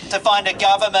London to find a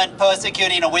government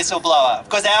persecuting a whistleblower,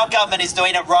 because our government is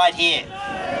doing it right here.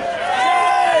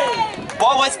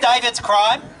 What was David's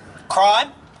crime?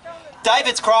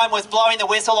 David's crime was blowing the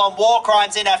whistle on war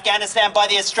crimes in Afghanistan by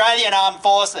the Australian Armed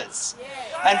Forces.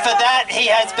 And for that he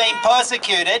has been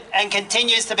persecuted and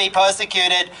continues to be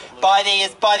persecuted by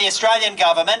the Australian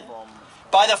government,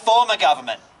 by the former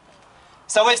government.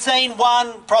 So we've seen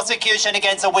one prosecution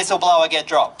against a whistleblower get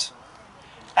dropped.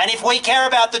 And if we care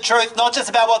about the truth, not just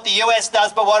about what the US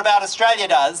does, but what about Australia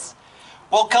does,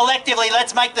 well, collectively,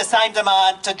 let's make the same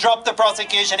demand to drop the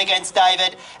prosecution against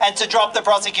David and to drop the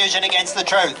prosecution against the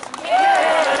truth.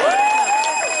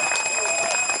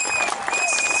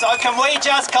 So can we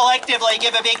just collectively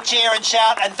give a big cheer and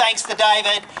shout and thanks to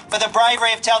David for the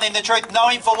bravery of telling the truth,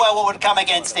 knowing full well what would come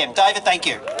against him. David, thank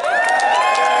you.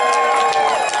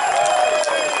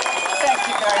 Thank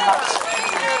you very much.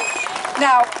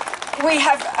 Now, we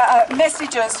have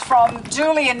messages from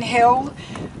Julian Hill,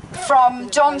 from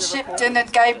John Shipton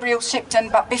and Gabriel Shipton,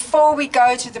 but before we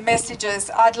go to the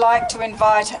messages, I'd like to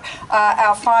invite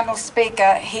our final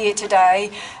speaker here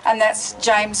today, and that's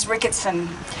James Ricketson.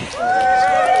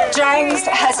 James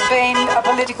has been a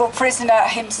political prisoner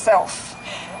himself.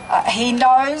 He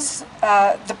knows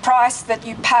the price that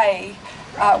you pay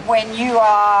when you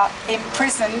are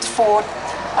imprisoned for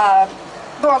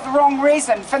well, the wrong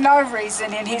reason, for no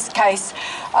reason in his case.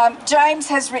 James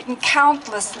has written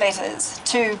countless letters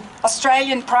to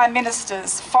Australian Prime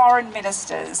Ministers, Foreign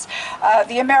Ministers,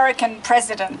 the American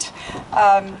President,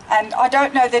 and I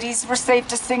don't know that he's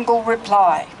received a single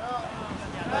reply.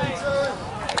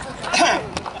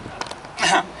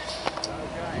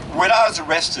 When I was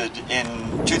arrested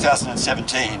in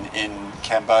 2017 in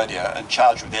Cambodia and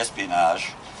charged with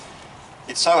espionage,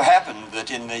 it so happened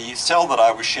that in the cell that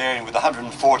I was sharing with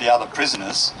 140 other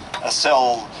prisoners, a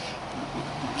cell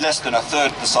less than a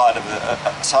third the size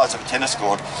of a tennis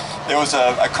court, there was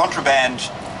a contraband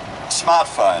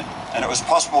smartphone, and it was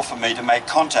possible for me to make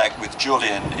contact with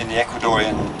Julian in the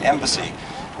Ecuadorian embassy.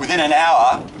 Within an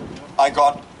hour, I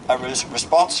got a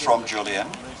response from Julian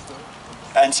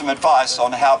and some advice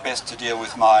on how best to deal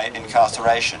with my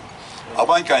incarceration. I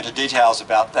won't go into details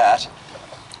about that,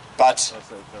 but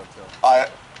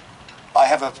I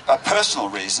have a personal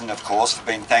reason, of course, for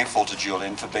being thankful to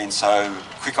Julian for being so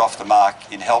quick off the mark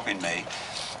in helping me.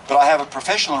 But I have a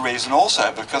professional reason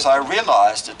also, because I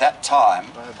realised at that time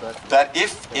that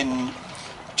if in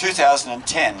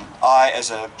 2010 I, as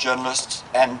a journalist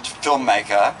and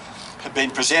filmmaker, had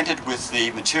been presented with the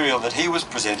material that he was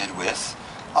presented with,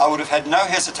 I would have had no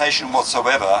hesitation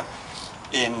whatsoever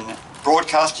in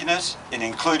broadcasting it, in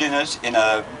including it in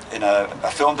a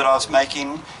film that I was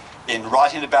making, in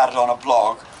writing about it on a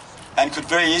blog, and could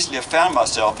very easily have found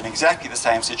myself in exactly the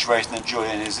same situation that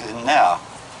Julian is in now.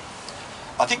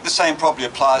 I think the same probably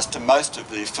applies to most of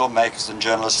the filmmakers and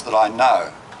journalists that I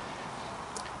know.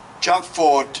 Jump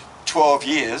forward 12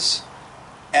 years,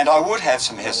 and I would have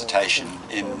some hesitation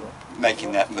in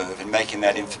making that move and making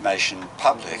that information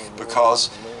public,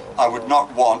 because I would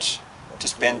not want to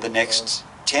spend the next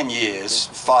 10 years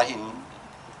fighting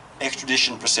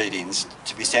extradition proceedings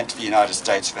to be sent to the United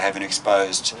States for having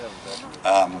exposed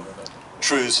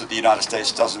truths that the United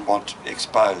States doesn't want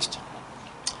exposed.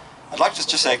 I'd like to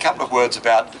just say a couple of words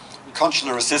about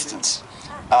consular assistance.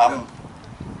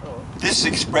 This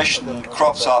expression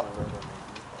crops up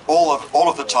all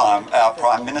of the time. Our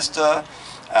Prime Minister,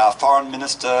 our Foreign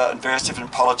Minister and various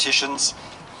different politicians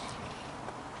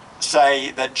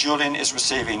say that Julian is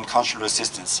receiving consular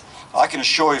assistance. I can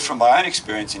assure you from my own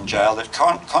experience in jail that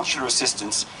consular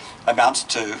assistance amounts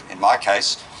to, in my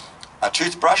case, a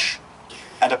toothbrush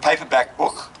and a paperback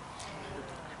book,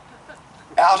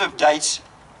 out-of-date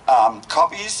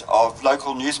copies of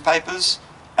local newspapers,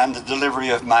 and the delivery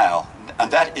of mail,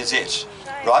 and that is it,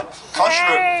 right?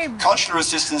 Consular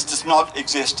assistance does not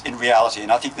exist in reality,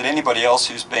 and I think that anybody else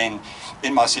who's been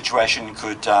in my situation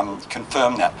could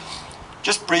confirm that.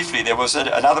 Just briefly, there was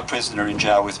another prisoner in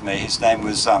jail with me. His name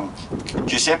was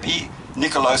Giuseppe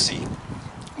Nicolosi.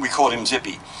 We called him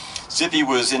Zippy. Zippy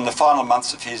was in the final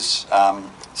months of his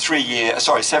 7-year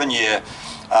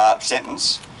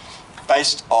sentence,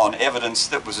 based on evidence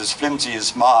that was as flimsy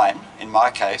as mine, in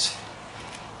my case.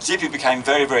 Zippy became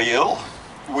very, very ill.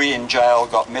 We in jail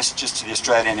got messages to the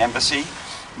Australian Embassy,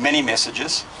 many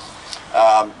messages,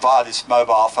 via this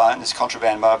mobile phone, this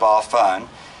contraband mobile phone,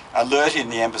 alerting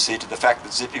the embassy to the fact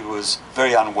that Zippy was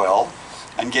very unwell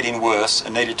and getting worse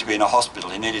and needed to be in a hospital.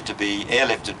 He needed to be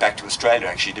airlifted back to Australia,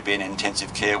 actually, to be in an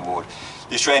intensive care ward.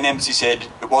 The Australian Embassy said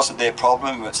it wasn't their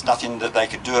problem, it's nothing that they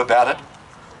could do about it.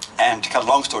 And to cut a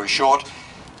long story short,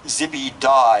 Zippy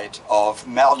died of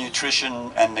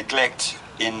malnutrition and neglect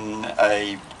in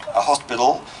a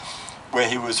hospital where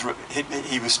he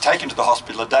was taken to the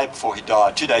hospital a day before he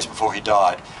died, 2 days before he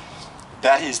died.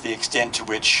 That is the extent to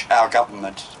which our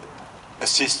government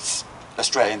assists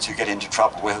Australians who get into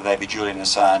trouble, whether they be Julian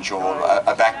Assange or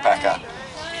a backpacker.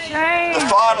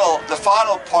 The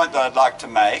final point that I'd like to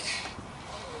make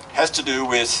has to do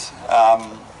with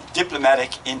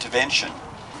diplomatic intervention.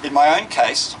 In my own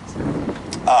case,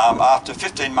 after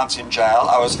 15 months in jail,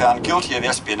 I was found guilty of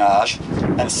espionage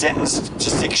and sentenced to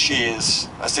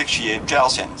a 6-year jail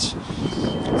sentence.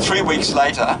 3 weeks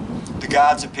later, the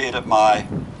guards appeared at my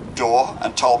door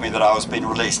and told me that I was being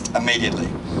released immediately.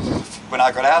 When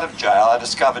I got out of jail, I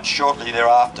discovered shortly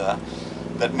thereafter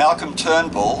that Malcolm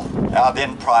Turnbull, our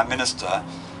then Prime Minister,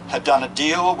 had done a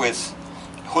deal with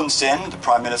Hun Sen, the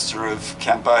Prime Minister of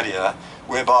Cambodia,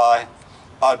 whereby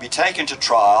I'd be taken to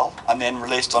trial and then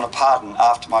released on a pardon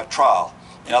after my trial.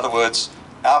 In other words,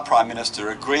 our Prime Minister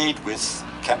agreed with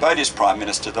Cambodia's Prime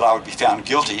Minister that I would be found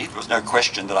guilty, there was no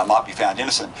question that I might be found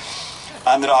innocent,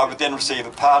 and that I would then receive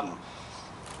a pardon.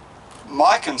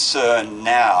 My concern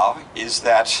now is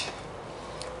that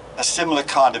a similar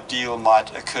kind of deal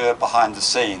might occur behind the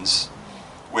scenes,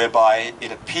 whereby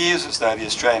it appears as though the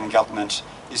Australian government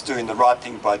is doing the right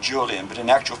thing by Julian, but in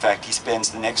actual fact he spends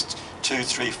the next 2,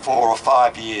 3, 4 or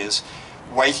 5 years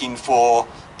waiting for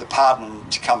the pardon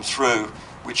to come through,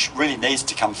 which really needs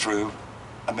to come through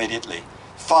immediately.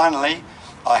 Finally,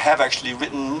 I have actually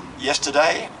written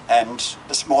yesterday and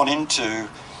this morning to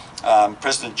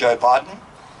President Joe Biden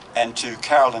and to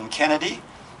Carolyn Kennedy,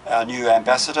 our new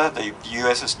ambassador, the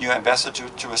US's new ambassador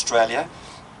to Australia.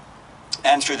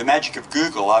 And through the magic of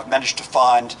Google, I've managed to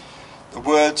find the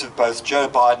words of both Joe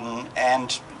Biden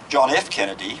and John F.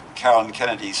 Kennedy, Carolyn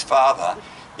Kennedy's father,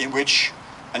 in which,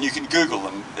 and you can Google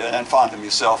them and find them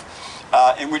yourself,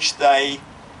 in which they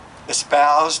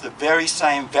espouse the very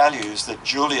same values that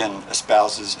Julian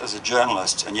espouses as a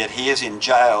journalist, and yet he is in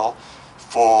jail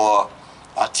for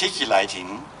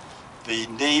articulating the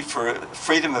need for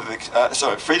freedom of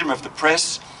the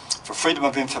press, for freedom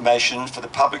of information, for the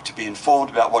public to be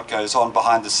informed about what goes on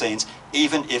behind the scenes,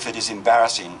 even if it is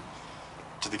embarrassing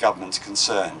to the governments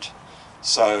concerned.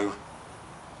 So,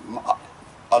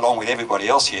 along with everybody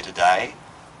else here today,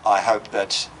 I hope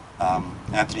that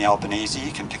Anthony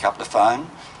Albanese can pick up the phone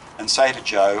and say to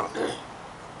Joe,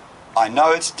 I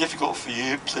know it's difficult for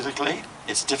you politically,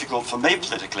 it's difficult for me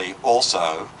politically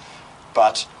also,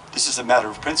 but this is a matter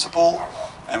of principle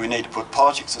and we need to put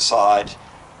politics aside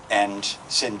and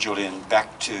send Julian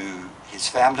back to his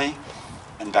family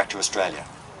and back to Australia.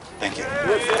 Thank you.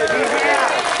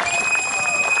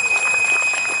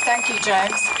 Thank you,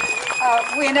 James.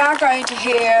 We're now going to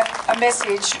hear a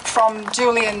message from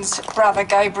Julian's brother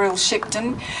Gabriel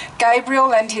Shipton.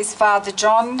 Gabriel and his father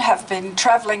John have been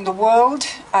travelling the world,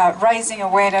 raising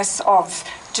awareness of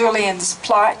Julian's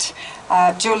plight,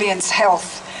 Julian's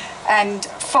health. And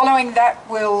following that,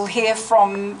 we'll hear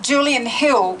from Julian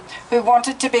Hill, who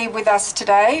wanted to be with us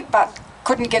today, but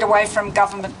couldn't get away from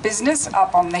government business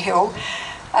up on the hill.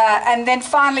 And then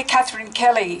finally, Catherine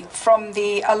Kelly from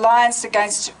the Alliance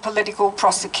Against Political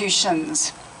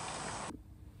Prosecutions.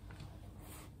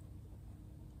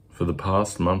 For the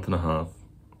past month and a half,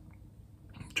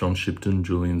 John Shipton,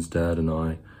 Julian's dad, and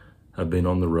I have been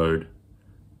on the road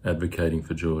advocating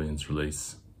for Julian's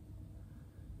release.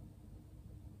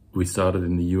 We started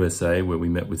in the USA, where we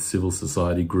met with civil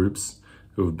society groups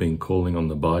who have been calling on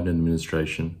the Biden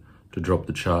administration to drop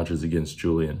the charges against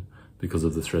Julian because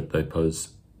of the threat they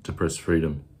pose to press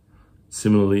freedom.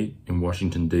 Similarly, in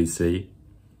Washington, D.C.,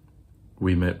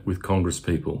 we met with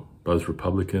congresspeople, both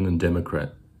Republican and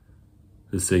Democrat,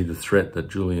 who see the threat that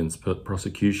Julian's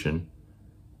prosecution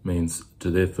means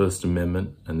to their First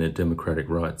Amendment and their democratic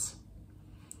rights.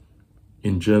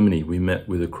 In Germany, we met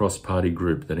with a cross-party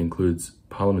group that includes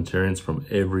parliamentarians from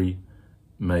every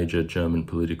major German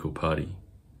political party.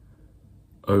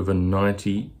 Over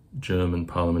 90 German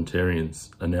parliamentarians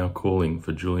are now calling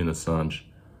for Julian Assange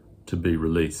to be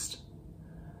released.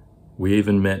 We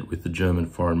even met with the German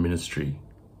Foreign Ministry.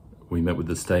 We met with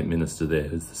the State Minister there,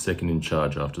 who's the second in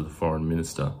charge after the Foreign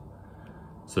Minister.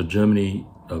 So Germany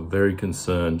are very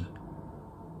concerned,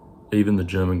 even the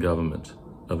German government,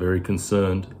 are very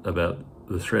concerned about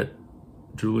the threat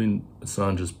Julian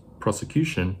Assange's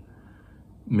prosecution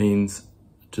means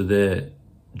to their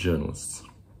journalists.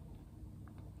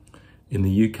 In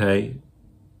the UK,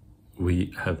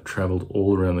 we have travelled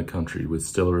all around the country with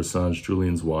Stella Assange,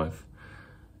 Julian's wife,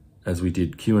 as we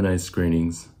did Q&A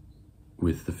screenings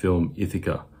with the film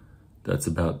Ithaca, that's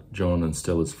about John and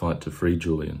Stella's fight to free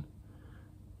Julian.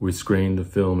 We screened the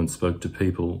film and spoke to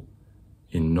people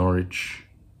in Norwich,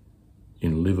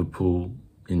 in Liverpool,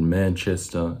 in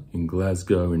Manchester, in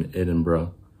Glasgow, in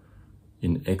Edinburgh,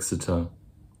 in Exeter,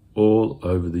 all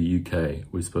over the UK.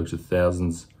 We spoke to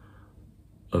thousands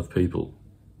of people,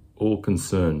 all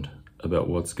concerned about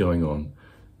what's going on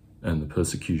and the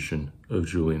persecution of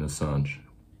Julian Assange.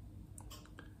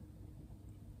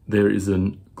 There is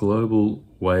a global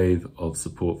wave of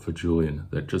support for Julian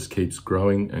that just keeps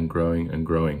growing and growing and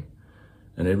growing.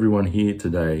 And everyone here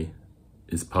today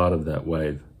is part of that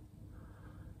wave.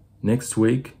 Next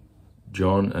week,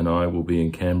 John and I will be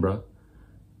in Canberra,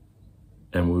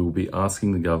 and we will be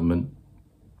asking the government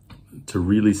to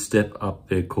really step up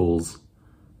their calls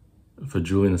for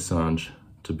Julian Assange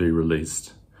to be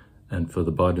released and for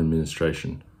the Biden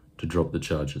administration to drop the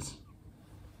charges.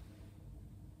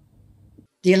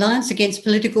 The Alliance Against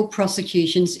Political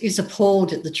Prosecutions is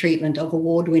appalled at the treatment of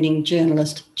award-winning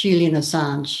journalist Julian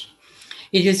Assange.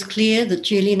 It is clear that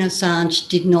Julian Assange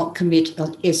did not commit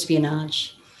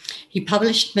espionage. He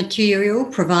published material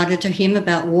provided to him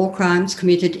about war crimes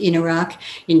committed in Iraq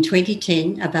in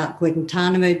 2010, about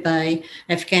Guantanamo Bay,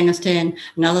 Afghanistan,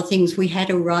 and other things we had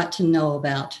a right to know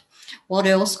about. What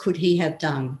else could he have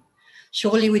done?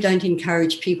 Surely we don't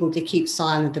encourage people to keep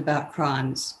silent about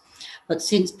crimes. But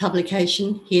since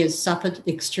publication, he has suffered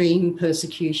extreme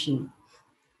persecution.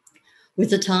 With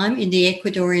the time in the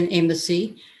Ecuadorian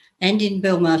embassy and in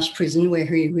Belmarsh prison, where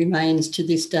he remains to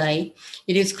this day,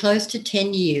 it is close to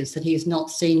 10 years that he has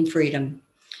not seen freedom.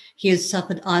 He has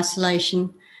suffered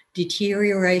isolation,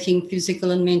 deteriorating physical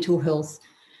and mental health,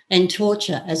 and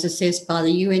torture, as assessed by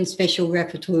the UN Special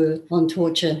Rapporteur on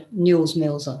Torture, Nils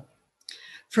Melzer.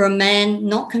 For a man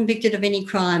not convicted of any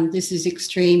crime, this is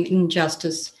extreme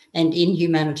injustice and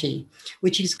inhumanity,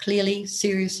 which is clearly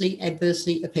seriously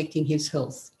adversely affecting his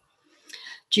health.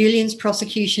 Julian's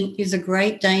prosecution is a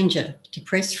great danger to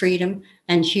press freedom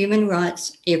and human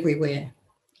rights everywhere.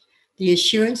 The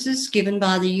assurances given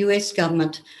by the US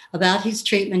government about his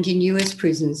treatment in US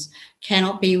prisons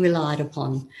cannot be relied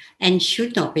upon and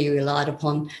should not be relied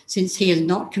upon, since he has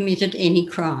not committed any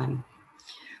crime.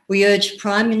 We urge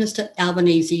Prime Minister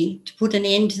Albanese to put an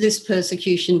end to this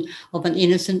persecution of an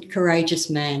innocent, courageous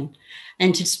man,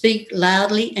 and to speak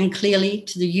loudly and clearly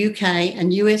to the UK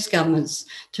and US governments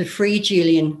to free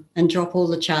Julian and drop all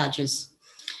the charges.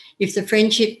 If the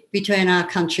friendship between our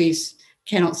countries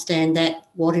cannot stand that,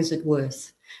 what is it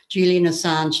worth? Julian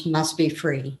Assange must be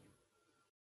free.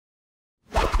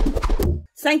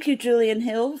 Thank you, Julian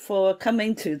Hill, for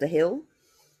coming to the Hill.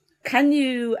 Can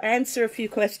you answer a few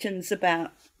questions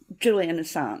about Julian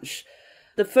Assange?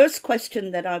 The first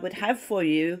question that I would have for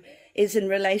you is in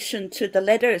relation to the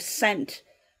letters sent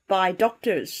by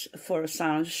doctors for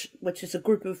Assange, which is a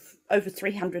group of over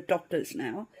 300 doctors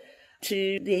now,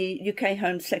 to the UK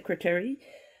Home Secretary,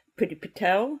 Priti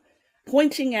Patel,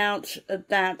 pointing out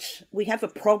that we have a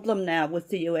problem now with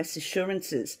the US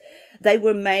assurances. They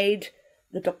were made,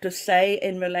 the doctors say,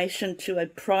 in relation to a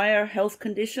prior health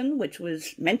condition, which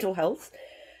was mental health.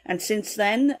 And since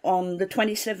then, on the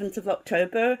 27th of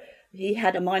October, he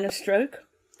had a minor stroke.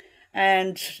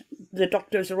 And the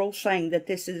doctors are all saying that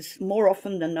this is more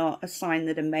often than not a sign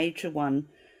that a major one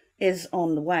is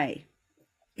on the way.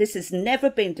 This has never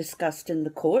been discussed in the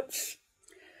courts,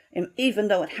 even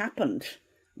though it happened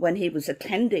when he was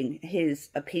attending his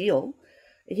appeal.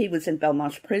 He was in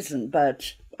Belmarsh prison,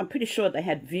 but I'm pretty sure they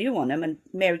had view on him, and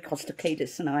Mary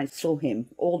Kostakidis and I saw him.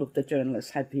 All of the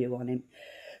journalists had view on him.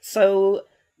 So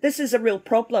this is a real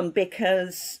problem,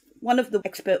 because one of the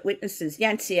expert witnesses,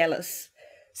 Yancy Ellis,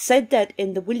 said that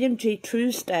in the William G.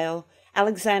 Truesdale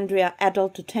Alexandria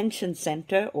Adult Detention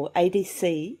Centre, or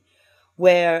ADC,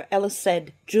 where Ellis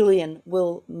said Julian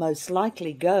will most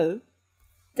likely go,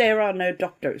 there are no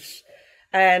doctors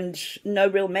and no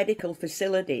real medical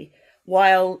facility,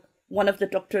 while one of the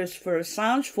doctors for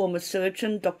Assange, former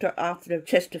surgeon, Dr. Arthur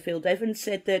Chesterfield Evans,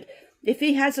 said that if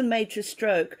he has a major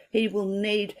stroke, he will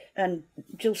need, and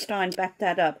Jill Stein backed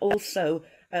that up, also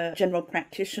a general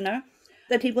practitioner,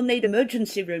 that he will need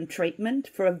emergency room treatment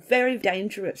for a very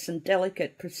dangerous and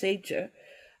delicate procedure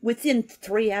within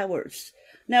 3 hours.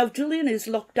 Now, if Julian is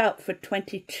locked up for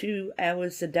 22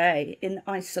 hours a day in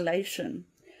isolation,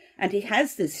 and he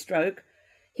has this stroke,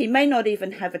 he may not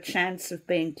even have a chance of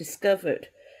being discovered.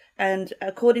 And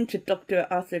according to Dr.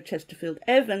 Arthur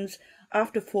Chesterfield-Evans,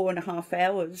 after 4.5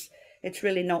 hours, it's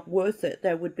really not worth it.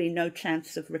 There would be no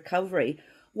chance of recovery.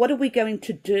 What are we going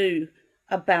to do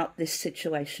about this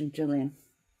situation, Julian?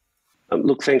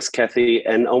 Look, thanks, Kathy.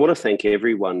 And I want to thank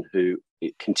everyone who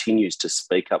continues to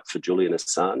speak up for Julian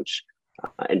Assange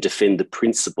and defend the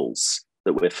principles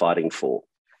that we're fighting for.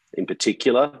 In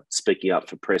particular, speaking up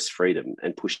for press freedom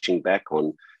and pushing back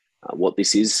on what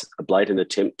this is a blatant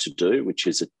attempt to do, which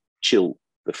is chill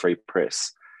the free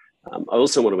press. I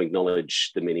also want to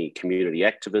acknowledge the many community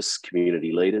activists,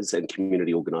 community leaders and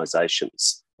community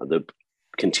organisations that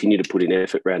continue to put in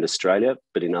effort around Australia,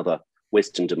 but in other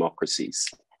Western democracies.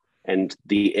 And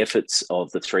the efforts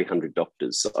of the 300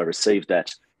 doctors. I received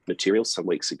that material some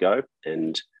weeks ago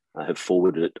and have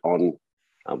forwarded it on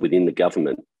within the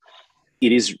government.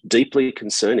 It is deeply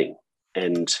concerning,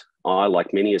 and I,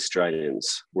 like many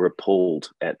Australians, were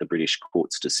appalled at the British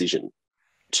court's decision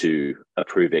to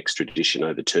approve extradition,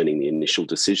 overturning the initial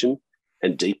decision,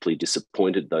 and deeply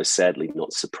disappointed, though sadly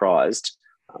not surprised,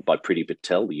 by Priti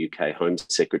Patel, the UK Home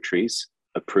Secretary's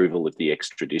approval of the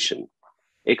extradition.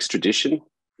 Extradition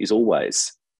is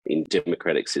always, in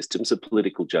democratic systems, a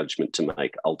political judgment to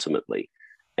make ultimately.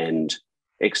 And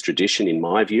extradition, in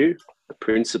my view, a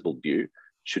principled view,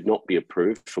 should not be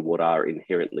approved for what are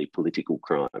inherently political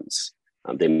crimes.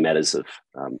 They're matters of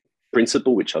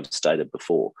principle, which I've stated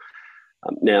before.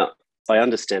 Now, I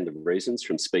understand the reasons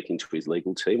from speaking to his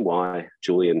legal team why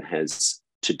Julian has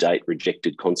to date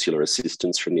rejected consular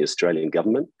assistance from the Australian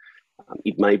government.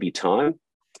 It may be time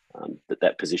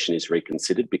that position is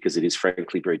reconsidered, because it is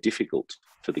frankly very difficult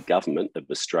for the government of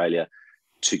Australia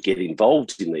to get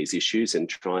involved in these issues and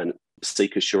try and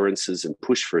seek assurances and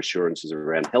push for assurances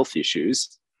around health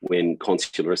issues when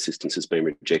consular assistance has been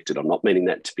rejected. I'm not meaning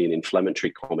that to be an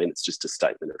inflammatory comment, it's just a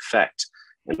statement of fact.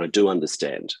 And I do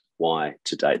understand why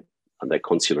to date that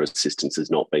consular assistance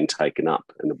has not been taken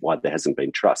up and why there hasn't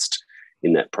been trust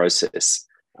in that process.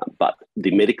 But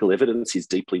the medical evidence is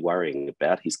deeply worrying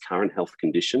about his current health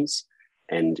conditions,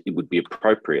 and it would be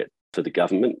appropriate for the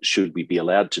government, should we be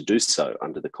allowed to do so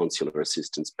under the consular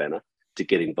assistance banner, to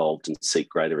get involved and seek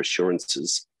greater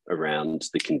assurances around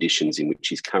the conditions in which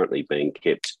he's currently being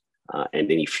kept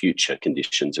and any future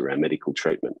conditions around medical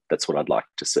treatment. That's what I'd like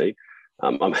to see.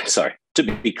 I'm sorry, to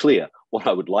be clear, what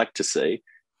I would like to see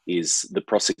is the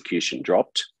prosecution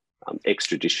dropped,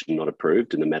 extradition not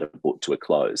approved, and the matter brought to a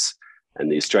close. And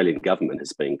the Australian government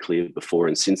has been clear before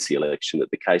and since the election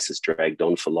that the case has dragged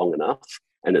on for long enough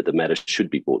and that the matter should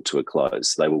be brought to a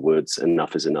close. They were words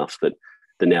enough is enough that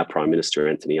the now Prime Minister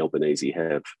Anthony Albanese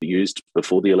have used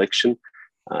before the election,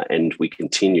 and we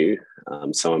continue,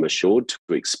 so I'm assured,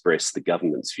 to express the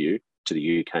government's view to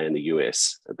the UK and the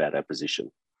US about our position.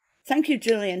 Thank you,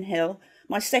 Julian Hill.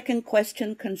 My second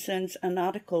question concerns an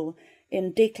article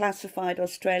in Declassified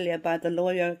Australia by the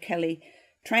lawyer Kelly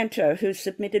Tranter, who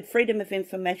submitted Freedom of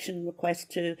Information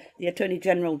request to the Attorney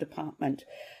General Department.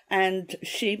 And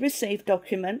she received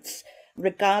documents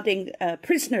regarding a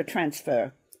prisoner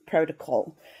transfer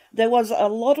protocol. There was a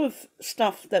lot of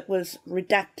stuff that was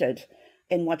redacted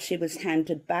in what she was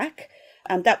handed back,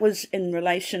 and that was in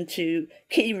relation to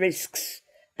key risks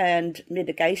and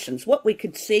mitigations. What we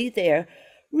could see there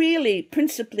really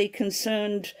principally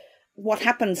concerned what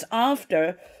happens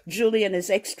after Julian is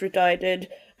extradited,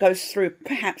 goes through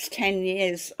perhaps 10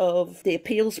 years of the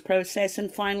appeals process,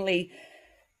 and finally,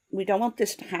 we don't want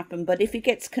this to happen, but if he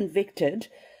gets convicted,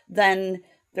 then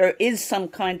there is some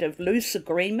kind of loose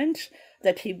agreement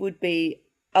that he would be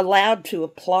allowed to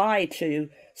apply to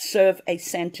serve a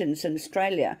sentence in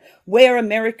Australia, where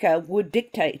America would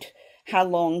dictate how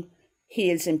long he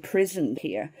is imprisoned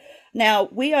here. Now,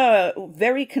 we are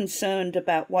very concerned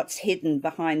about what's hidden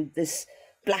behind this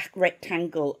black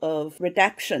rectangle of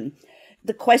redaction.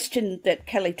 The question that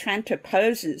Kelly Tranter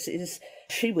poses is,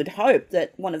 she would hope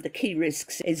that one of the key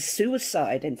risks is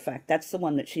suicide. In fact, that's the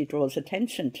one that she draws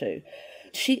attention to.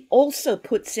 She also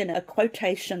puts in a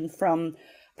quotation from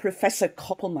Professor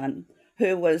Koppelman,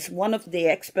 who was one of the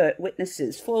expert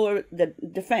witnesses for the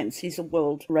defence. He's a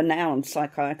world-renowned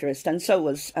psychiatrist, and so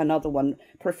was another one,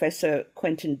 Professor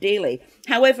Quentin Dealey.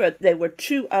 However, there were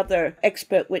two other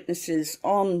expert witnesses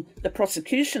on the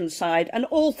prosecution side, and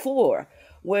all four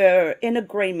were in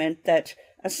agreement that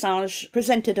Assange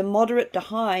presented a moderate to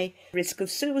high risk of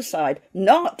suicide,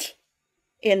 not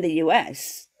in the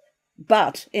US,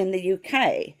 but in the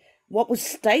UK. What was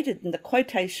stated in the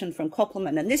quotation from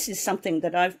Koppelman, and this is something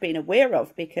that I've been aware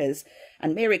of because,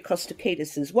 and Mary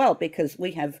Kostakidis as well, because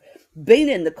we have been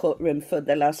in the courtroom for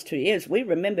the last 2 years, we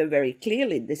remember very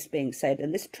clearly this being said,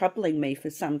 and this troubling me for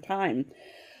some time,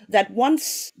 that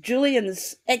once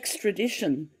Julian's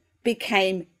extradition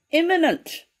became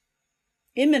imminent,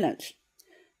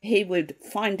 he would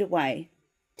find a way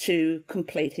to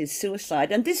complete his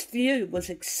suicide. And this view was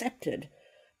accepted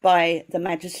by the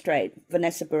magistrate,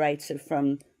 Vanessa Barreto,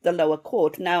 from the lower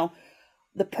court. Now,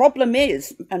 the problem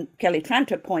is, and Kelly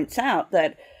Tranter points out,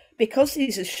 that because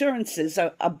these assurances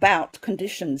are about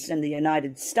conditions in the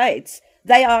United States,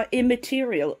 they are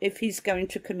immaterial if he's going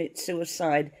to commit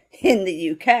suicide in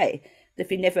the UK, if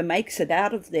he never makes it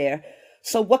out of there.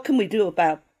 So what can we do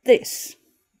about this?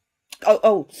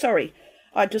 Sorry.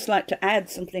 I'd just like to add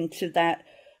something to that.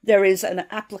 There is an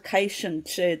application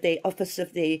to the Office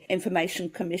of the Information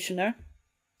Commissioner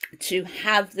to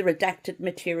have the redacted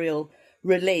material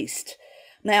released.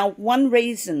 Now, one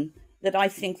reason that I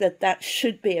think that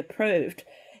should be approved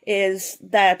is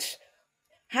that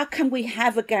how can we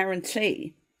have a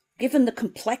guarantee, given the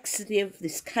complexity of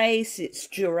this case, its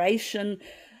duration,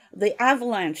 the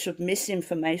avalanche of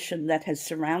misinformation that has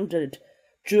surrounded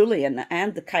Julian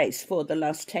and the case for the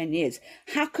last 10 years,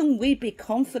 how can we be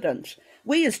confident,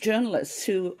 we as journalists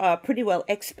who are pretty well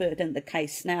expert in the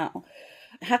case now,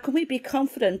 how can we be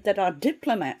confident that our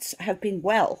diplomats have been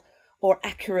well or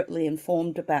accurately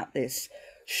informed about this?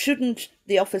 Shouldn't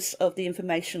the Office of the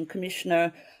Information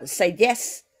Commissioner say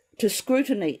yes to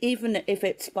scrutiny, even if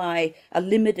it's by a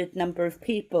limited number of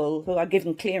people who are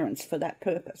given clearance for that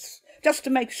purpose? Just to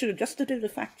make sure, just to do the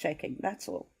fact-checking, that's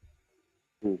all.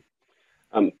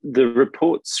 The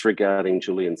reports regarding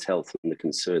Julian's health and the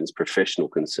concerns, professional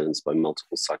concerns by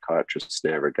multiple psychiatrists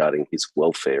now regarding his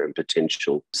welfare and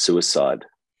potential suicidal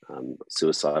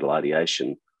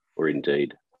ideation or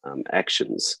indeed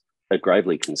actions are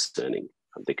gravely concerning.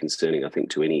 They're concerning, I think,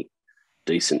 to any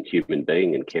decent human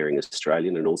being and caring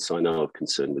Australian, and also I know of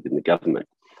concern within the government.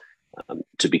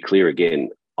 To be clear again,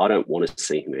 I don't want to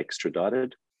see him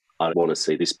extradited. I want to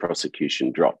see this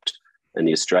prosecution dropped. And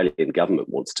the Australian government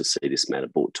wants to see this matter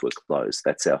brought to a close.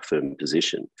 That's our firm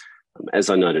position. As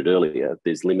I noted earlier,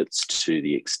 there's limits to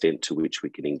the extent to which we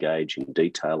can engage in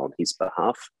detail on his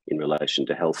behalf in relation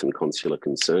to health and consular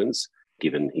concerns,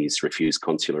 given he's refused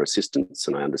consular assistance,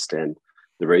 and I understand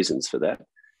the reasons for that.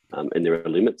 And there are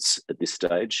limits at this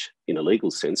stage in a legal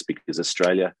sense because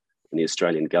Australia and the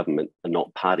Australian government are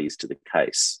not parties to the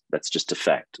case. That's just a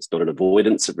fact. It's not an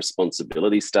avoidance of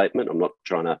responsibility statement. I'm not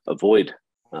trying to avoid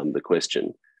the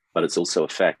question, but it's also a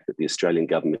fact that the Australian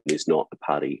government is not a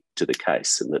party to the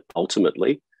case, and that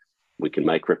ultimately we can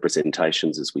make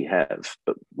representations as we have,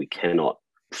 but we cannot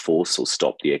force or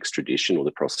stop the extradition or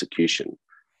the prosecution.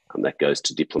 That goes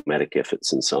to diplomatic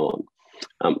efforts and so on.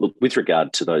 Look, with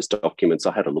regard to those documents,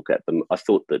 I had a look at them. I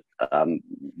thought that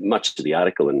much of the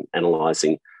article and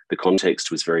analysing the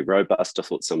context was very robust. I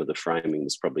thought some of the framing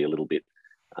was probably a little bit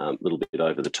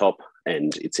over the top,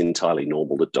 and it's entirely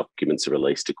normal that documents are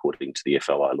released according to the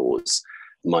FOI laws.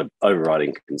 My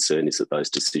overriding concern is that those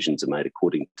decisions are made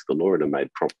according to the law and are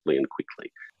made promptly and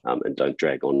quickly, and don't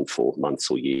drag on for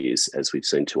months or years, as we've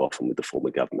seen too often with the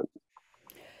former government.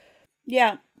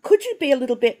 Yeah. Could you be a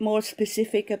little bit more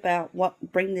specific about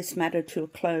what bring this matter to a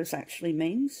close actually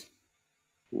means?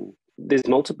 There's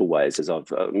multiple ways, as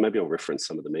I've maybe I'll reference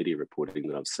some of the media reporting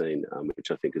that I've seen,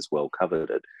 which I think is well covered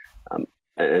it.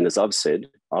 And as I've said,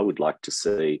 I would like to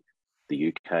see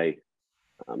the UK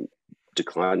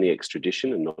decline the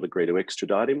extradition and not agree to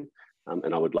extradite him.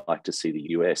 And I would like to see the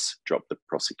US drop the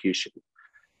prosecution.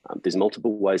 There's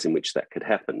multiple ways in which that could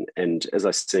happen. And as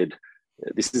I said,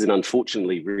 this is an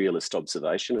unfortunately realist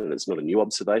observation, and it's not a new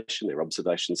observation. There are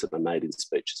observations that are made in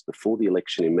speeches before the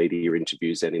election, in media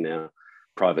interviews, and in our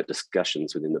private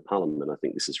discussions within the Parliament. I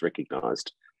think this is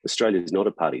recognised. Australia is not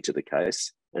a party to the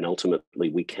case, and ultimately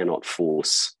we cannot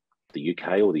force the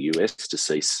UK or the US to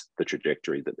cease the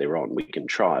trajectory that they're on. We can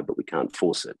try, but we can't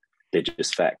force it. They're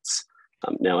just facts.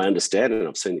 Now, I understand, and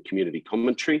I've seen the community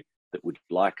commentary that would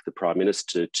like the Prime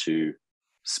Minister to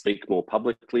speak more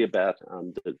publicly about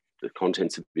the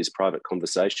contents of his private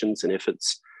conversations and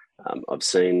efforts. I've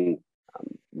seen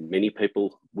many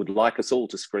people would like us all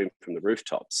to scream from the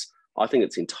rooftops. I think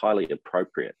it's entirely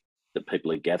appropriate that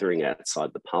people are gathering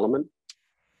outside the Parliament,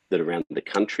 that around the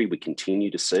country we continue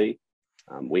to see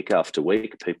week after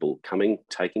week people coming,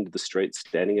 taking to the streets,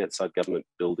 standing outside government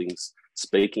buildings,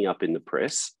 speaking up in the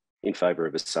press in favour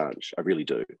of Assange. I really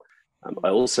do. I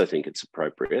also think it's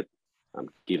appropriate,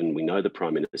 given we know the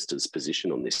Prime Minister's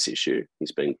position on this issue.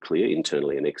 He's been clear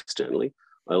internally and externally.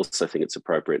 I also think it's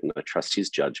appropriate, and I trust his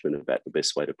judgment about the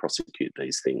best way to prosecute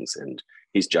these things. And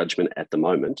his judgment at the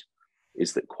moment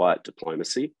is that quiet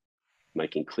diplomacy,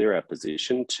 making clear our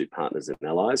position to partners and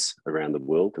allies around the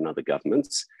world and other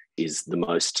governments, is the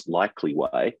most likely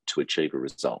way to achieve a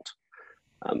result.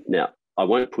 Now, I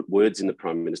won't put words in the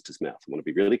Prime Minister's mouth. I want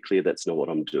to be really clear that's not what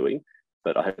I'm doing.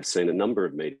 But I have seen a number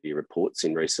of media reports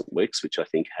in recent weeks, which I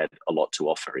think had a lot to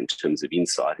offer in terms of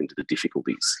insight into the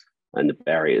difficulties and the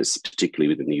barriers, particularly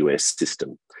within the US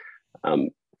system.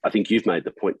 I think you've made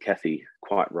the point, Kathy,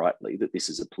 quite rightly, that this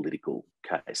is a political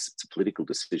case. It's a political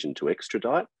decision to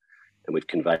extradite, and we've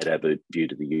conveyed our view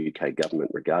to the UK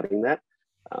government regarding that.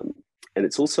 And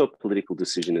it's also a political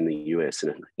decision in the US in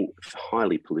a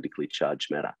highly politically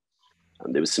charged matter.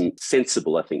 There was some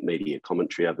sensible, I think, media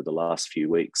commentary over the last few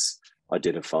weeks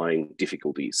identifying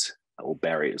difficulties or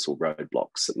barriers or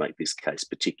roadblocks that make this case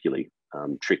particularly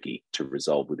tricky to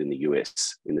resolve within the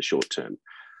US in the short term.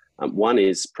 One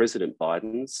is President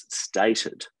Biden's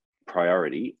stated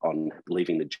priority on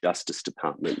leaving the Justice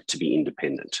Department to be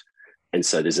independent. And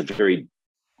so there's a very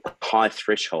high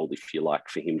threshold, if you like,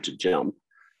 for him to jump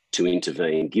to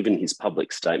intervene, given his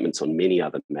public statements on many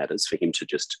other matters, for him to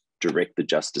just direct the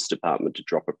Justice Department to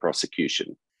drop a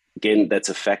prosecution. Again, that's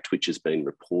a fact which has been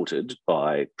reported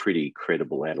by pretty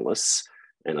credible analysts,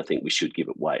 and I think we should give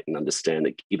it weight and understand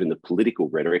that given the political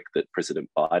rhetoric that President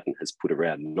Biden has put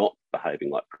around not behaving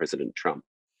like President Trump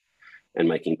and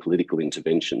making political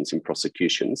interventions in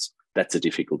prosecutions, that's a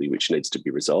difficulty which needs to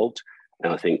be resolved.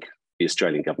 And I think the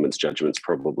Australian government's judgment's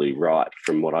probably right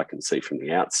from what I can see from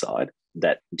the outside.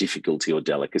 That difficulty or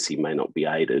delicacy may not be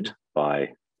aided by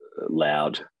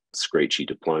loud, screechy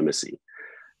diplomacy.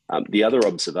 The other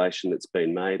observation that's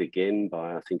been made again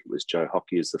by, I think it was Joe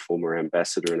Hockey as the former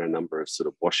ambassador and a number of sort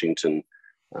of Washington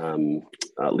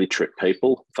literate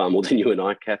people, far more than you and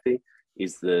I, Kathy,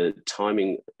 is the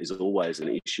timing is always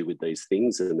an issue with these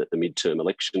things, and that the midterm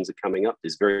elections are coming up.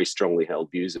 There's very strongly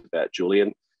held views about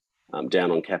Julian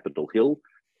down on Capitol Hill,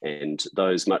 and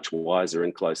those much wiser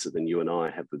and closer than you and I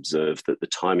have observed that the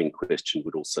timing question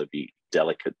would also be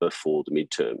delicate before the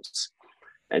midterms.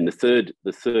 And the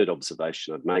third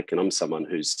observation I'd make, and I'm someone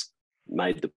who's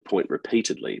made the point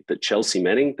repeatedly, that Chelsea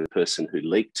Manning, the person who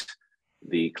leaked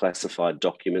the classified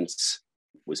documents,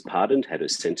 was pardoned, had her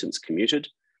sentence commuted,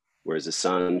 whereas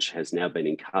Assange has now been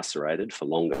incarcerated for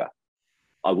longer.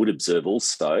 I would observe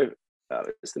also,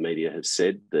 as the media have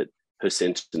said, that her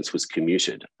sentence was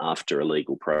commuted after a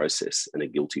legal process and a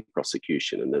guilty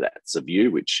prosecution, and that's a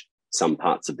view which some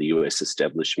parts of the US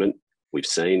establishment we've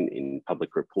seen in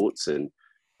public reports and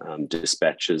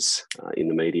dispatches in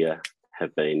the media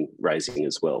have been raising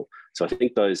as well. So I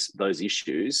think those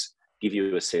issues give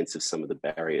you a sense of some of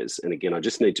the barriers. And again, I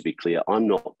just need to be clear, I'm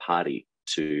not party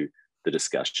to the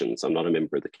discussions. I'm not a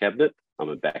member of the cabinet. I'm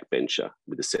a backbencher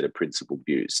with a set of principled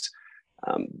views.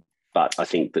 But I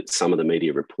think that some of the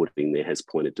media reporting there has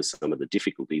pointed to some of the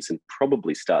difficulties and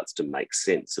probably starts to make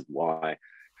sense of why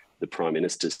the Prime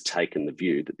Minister's taken the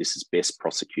view that this is best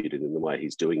prosecuted in the way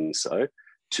he's doing so,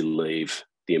 to leave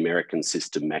the American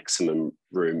system maximum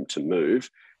room to move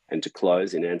and to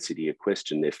close. In answer to your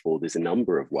question, therefore, there's a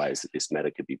number of ways that this matter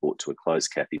could be brought to a close,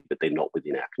 Kathy, but they're not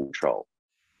within our control.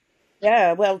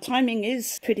 Yeah, well, timing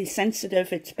is pretty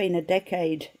sensitive. It's been a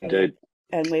decade. Indeed.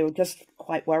 And we were just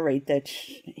quite worried that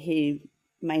he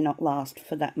may not last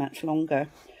for that much longer.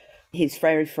 He's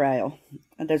very frail.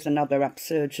 And there's another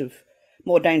upsurge of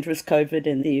more dangerous COVID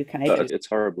in the UK. It's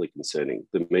horribly concerning.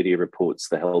 The media reports,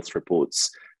 the health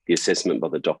reports, the assessment by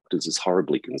the doctors is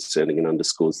horribly concerning and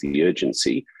underscores the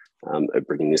urgency of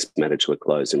bringing this matter to a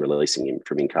close and releasing him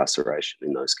from incarceration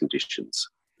in those conditions.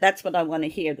 That's what I want to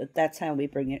hear, that's how we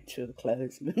bring it to a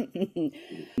close.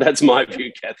 That's my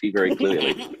view, Kathy, very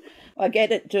clearly. I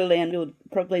get it, Julian. You're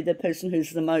probably the person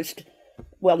who's the most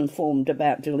well-informed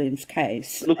about Julian's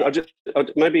case. Look, I've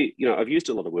used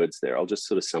a lot of words there. I'll just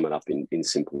sort of sum it up in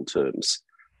simple terms.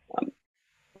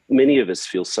 Many of us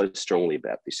feel so strongly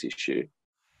about this issue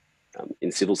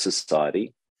in civil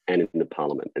society and in the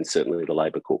Parliament, and certainly the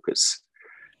Labor caucus.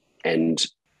 And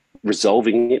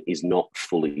resolving it is not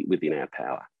fully within our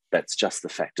power. That's just the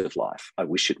fact of life. I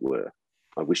wish it were.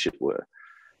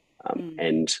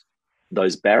 And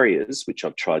those barriers, which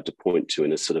I've tried to point to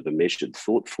in a sort of a measured,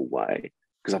 thoughtful way,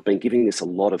 because I've been giving this a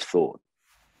lot of thought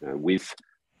with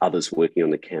others working on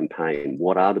the campaign.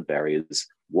 What are the barriers?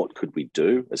 What could we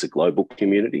do as a global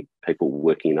community? People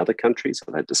working in other countries.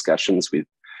 I've had discussions with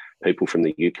people from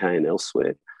the UK and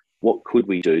elsewhere. What could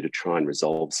we do to try and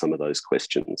resolve some of those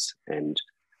questions? And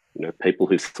people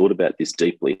who've thought about this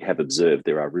deeply have observed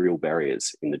there are real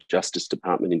barriers in the Justice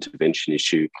Department intervention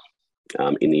issue,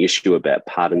 in the issue about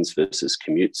pardons versus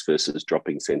commutes versus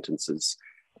dropping sentences,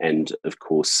 and of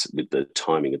course with the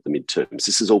timing of the midterms.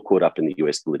 This is all caught up in the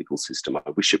US political system.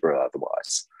 I wish it were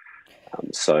otherwise.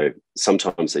 So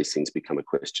sometimes these things become a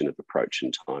question of approach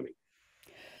and timing.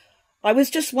 I was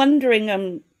just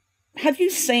wondering, Have you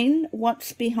seen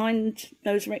what's behind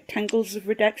those rectangles of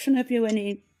redaction? Have you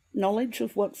any knowledge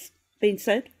of what's been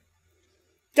said?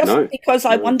 Just because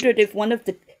I wondered if one of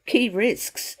the key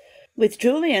risks with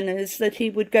Julian is that he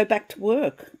would go back to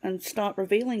work and start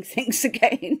revealing things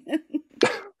again.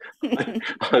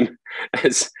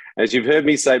 As you've heard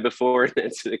me say before in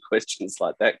answer to questions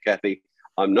like that, Kathy,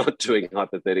 I'm not doing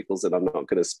hypotheticals and I'm not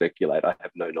going to speculate. I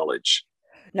have no knowledge.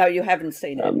 No, you haven't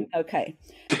seen it. Okay.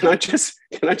 Can I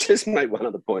just make one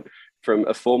other point from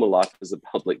a former life as a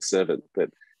public servant that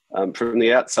from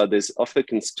the outside there's often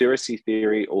conspiracy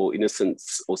theory or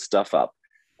innocence or stuff up,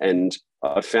 and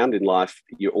I've found in life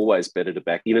you're always better to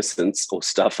back innocence or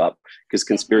stuff up because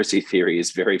conspiracy theory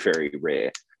is very, very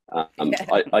rare.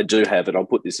 I do have, and I'll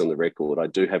put this on the record, I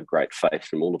do have great faith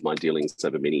from all of my dealings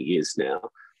over many years now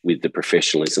with the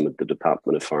professionalism of the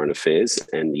Department of Foreign Affairs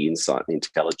and the insight and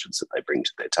intelligence that they bring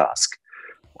to their task.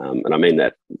 And I mean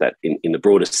that in the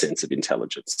broadest sense of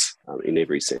intelligence, in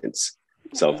every sense.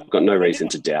 So I've got no reason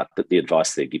to doubt that the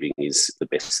advice they're giving is the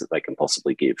best that they can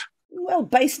possibly give. Well,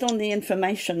 based on the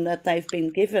information that they've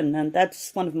been given, and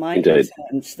that's one of my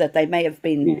concerns, that they may have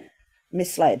been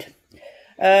misled.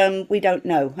 We don't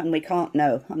know, and we can't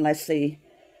know unless the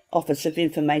Office of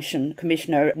Information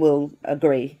Commissioner will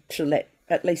agree to let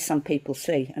at least some people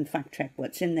see and fact check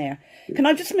what's in there. Can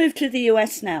I just move to the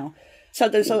US now? So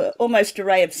there's almost a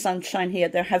ray of sunshine here.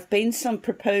 There have been some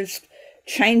proposed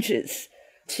changes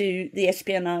to the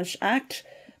Espionage Act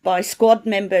by squad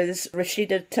members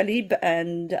Rashida Tlaib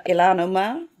and Ilhan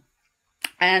Omar.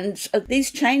 And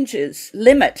these changes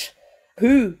limit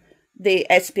who the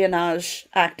Espionage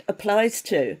Act applies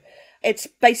to. It's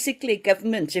basically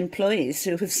government employees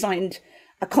who have signed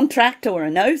a contract or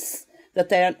an oath that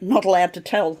they're not allowed to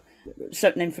tell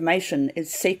certain information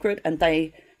is secret, and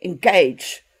they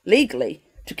engage legally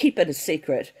to keep it a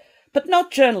secret, but not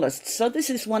journalists. So this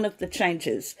is one of the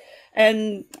changes.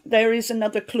 And there is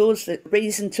another clause that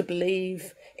reason to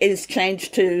believe is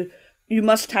changed to you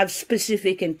must have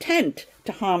specific intent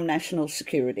to harm national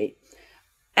security.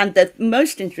 And the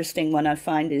most interesting one I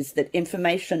find is that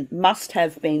information must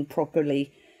have been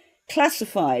properly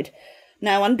classified.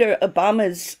 Now, under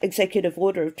Obama's executive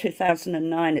order of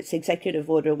 2009, it's Executive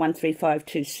Order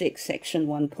 13526, Section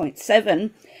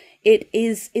 1.7, it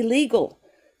is illegal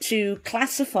to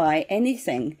classify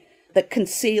anything that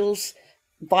conceals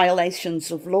violations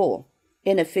of law,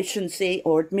 inefficiency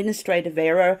or administrative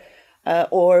error,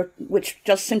 or which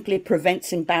just simply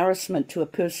prevents embarrassment to a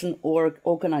person or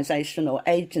organisation or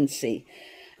agency,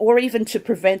 or even to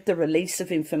prevent the release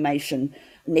of information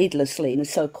needlessly in the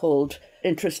so-called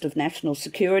interest of national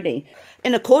security.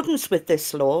 In accordance with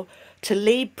this law,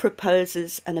 Tlaib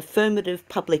proposes an affirmative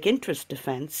public interest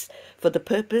defence for the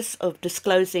purpose of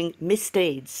disclosing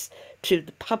misdeeds to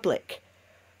the public.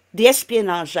 The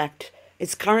Espionage Act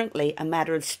is currently a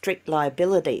matter of strict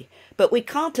liability, but we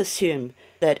can't assume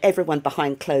that everyone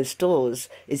behind closed doors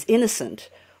is innocent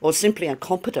or simply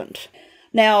incompetent.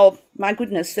 Now, my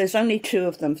goodness, there's only 2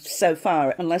 of them so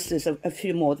far, unless there's a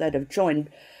few more that have joined.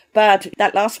 But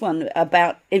that last one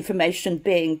about information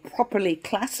being properly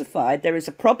classified, there is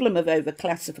a problem of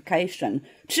overclassification.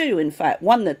 2, in fact.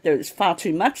 One, that there is far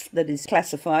too much that is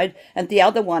classified, and the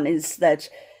other one is that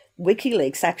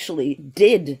WikiLeaks actually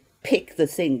did pick the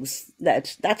things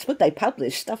that's what they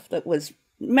published, stuff that was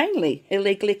mainly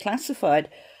illegally classified.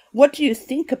 What do you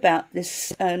think about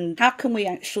this, and how can we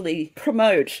actually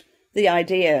promote the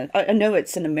idea? I know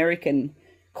it's an American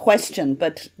question,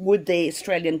 but would the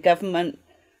Australian government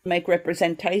make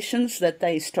representations that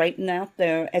they straighten out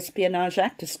their Espionage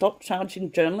Act to stop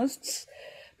charging journalists?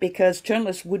 Because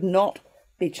journalists would not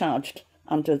be charged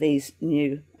under these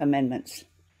new amendments.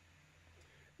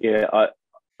 Yeah,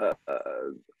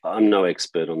 I'm no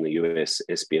expert on the US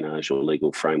espionage or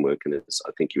legal framework, and as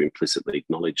I think you implicitly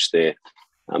acknowledged there,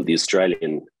 the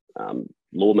Australian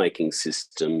lawmaking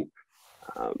system,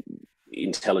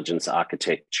 intelligence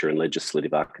architecture and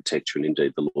legislative architecture, and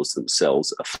indeed the laws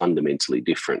themselves, are fundamentally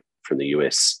different from the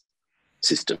US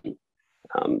system.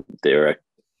 They're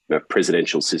a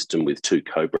presidential system with 2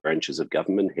 co-branches of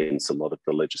government, hence a lot of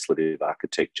the legislative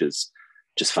architectures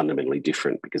just fundamentally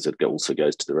different because it also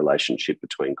goes to the relationship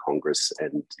between Congress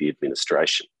and the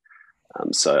administration.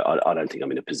 So I don't think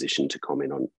I'm in a position to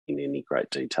comment on in any great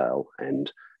detail,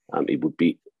 and it would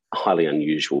be highly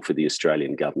unusual for the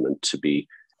Australian government to be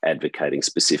advocating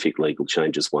specific legal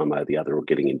changes one way or the other, or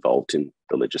getting involved in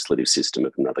the legislative system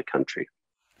of another country.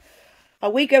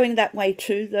 Are we going that way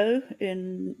too, though,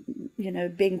 in,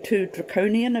 being too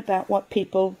draconian about what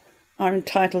people are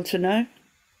entitled to know?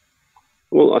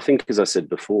 Well, I think, as I said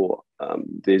before,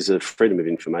 there's a freedom of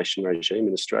information regime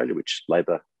in Australia, which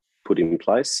Labor put in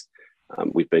place.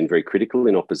 We've been very critical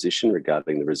in opposition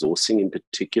regarding the resourcing in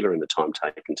particular and the time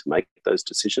taken to make those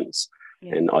decisions.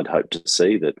 Yeah. And I'd hope to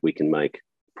see that we can make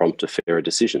prompter, fairer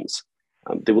decisions.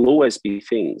 There will always be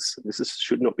things,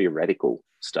 should not be a radical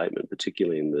statement,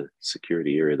 particularly in the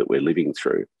security area that we're living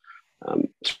through.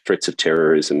 Threats of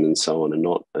terrorism and so on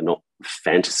are not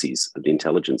fantasies of the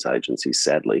intelligence agencies,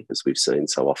 sadly, as we've seen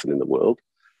so often in the world.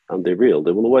 They're real.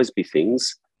 There will always be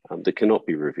things that cannot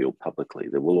be revealed publicly.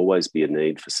 There will always be a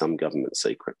need for some government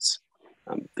secrets.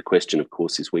 The question, of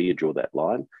course, is where you draw that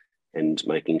line and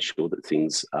making sure that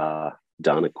things are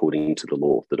done according to the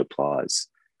law that applies.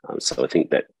 So I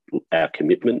think that our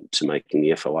commitment to making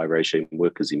the FOI regime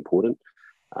work is important,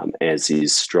 as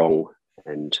is strong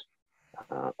and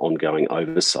ongoing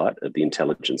oversight of the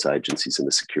intelligence agencies and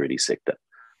the security sector.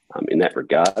 In that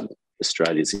regard,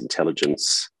 Australia's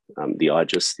intelligence, the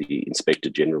IGIS, the Inspector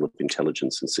General of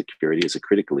Intelligence and Security, is a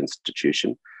critical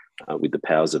institution with the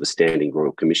powers of a standing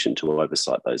royal commission to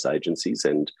oversight those agencies.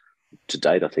 And to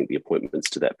date, I think the appointments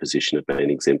to that position have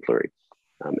been exemplary,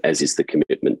 as is the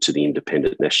commitment to the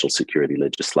independent National Security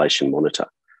Legislation Monitor,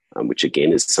 which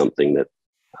again is something that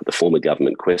the former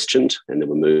government questioned, and there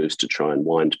were moves to try and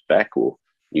wind back or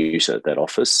neuter that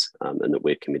office, and that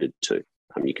we're committed to.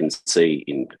 You can see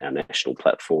in our national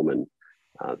platform and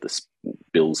the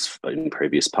bills in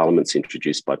previous parliaments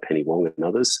introduced by Penny Wong and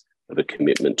others of a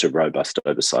commitment to robust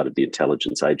oversight of the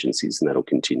intelligence agencies, and that'll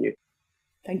continue.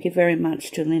 Thank you very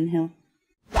much, Julian Hill.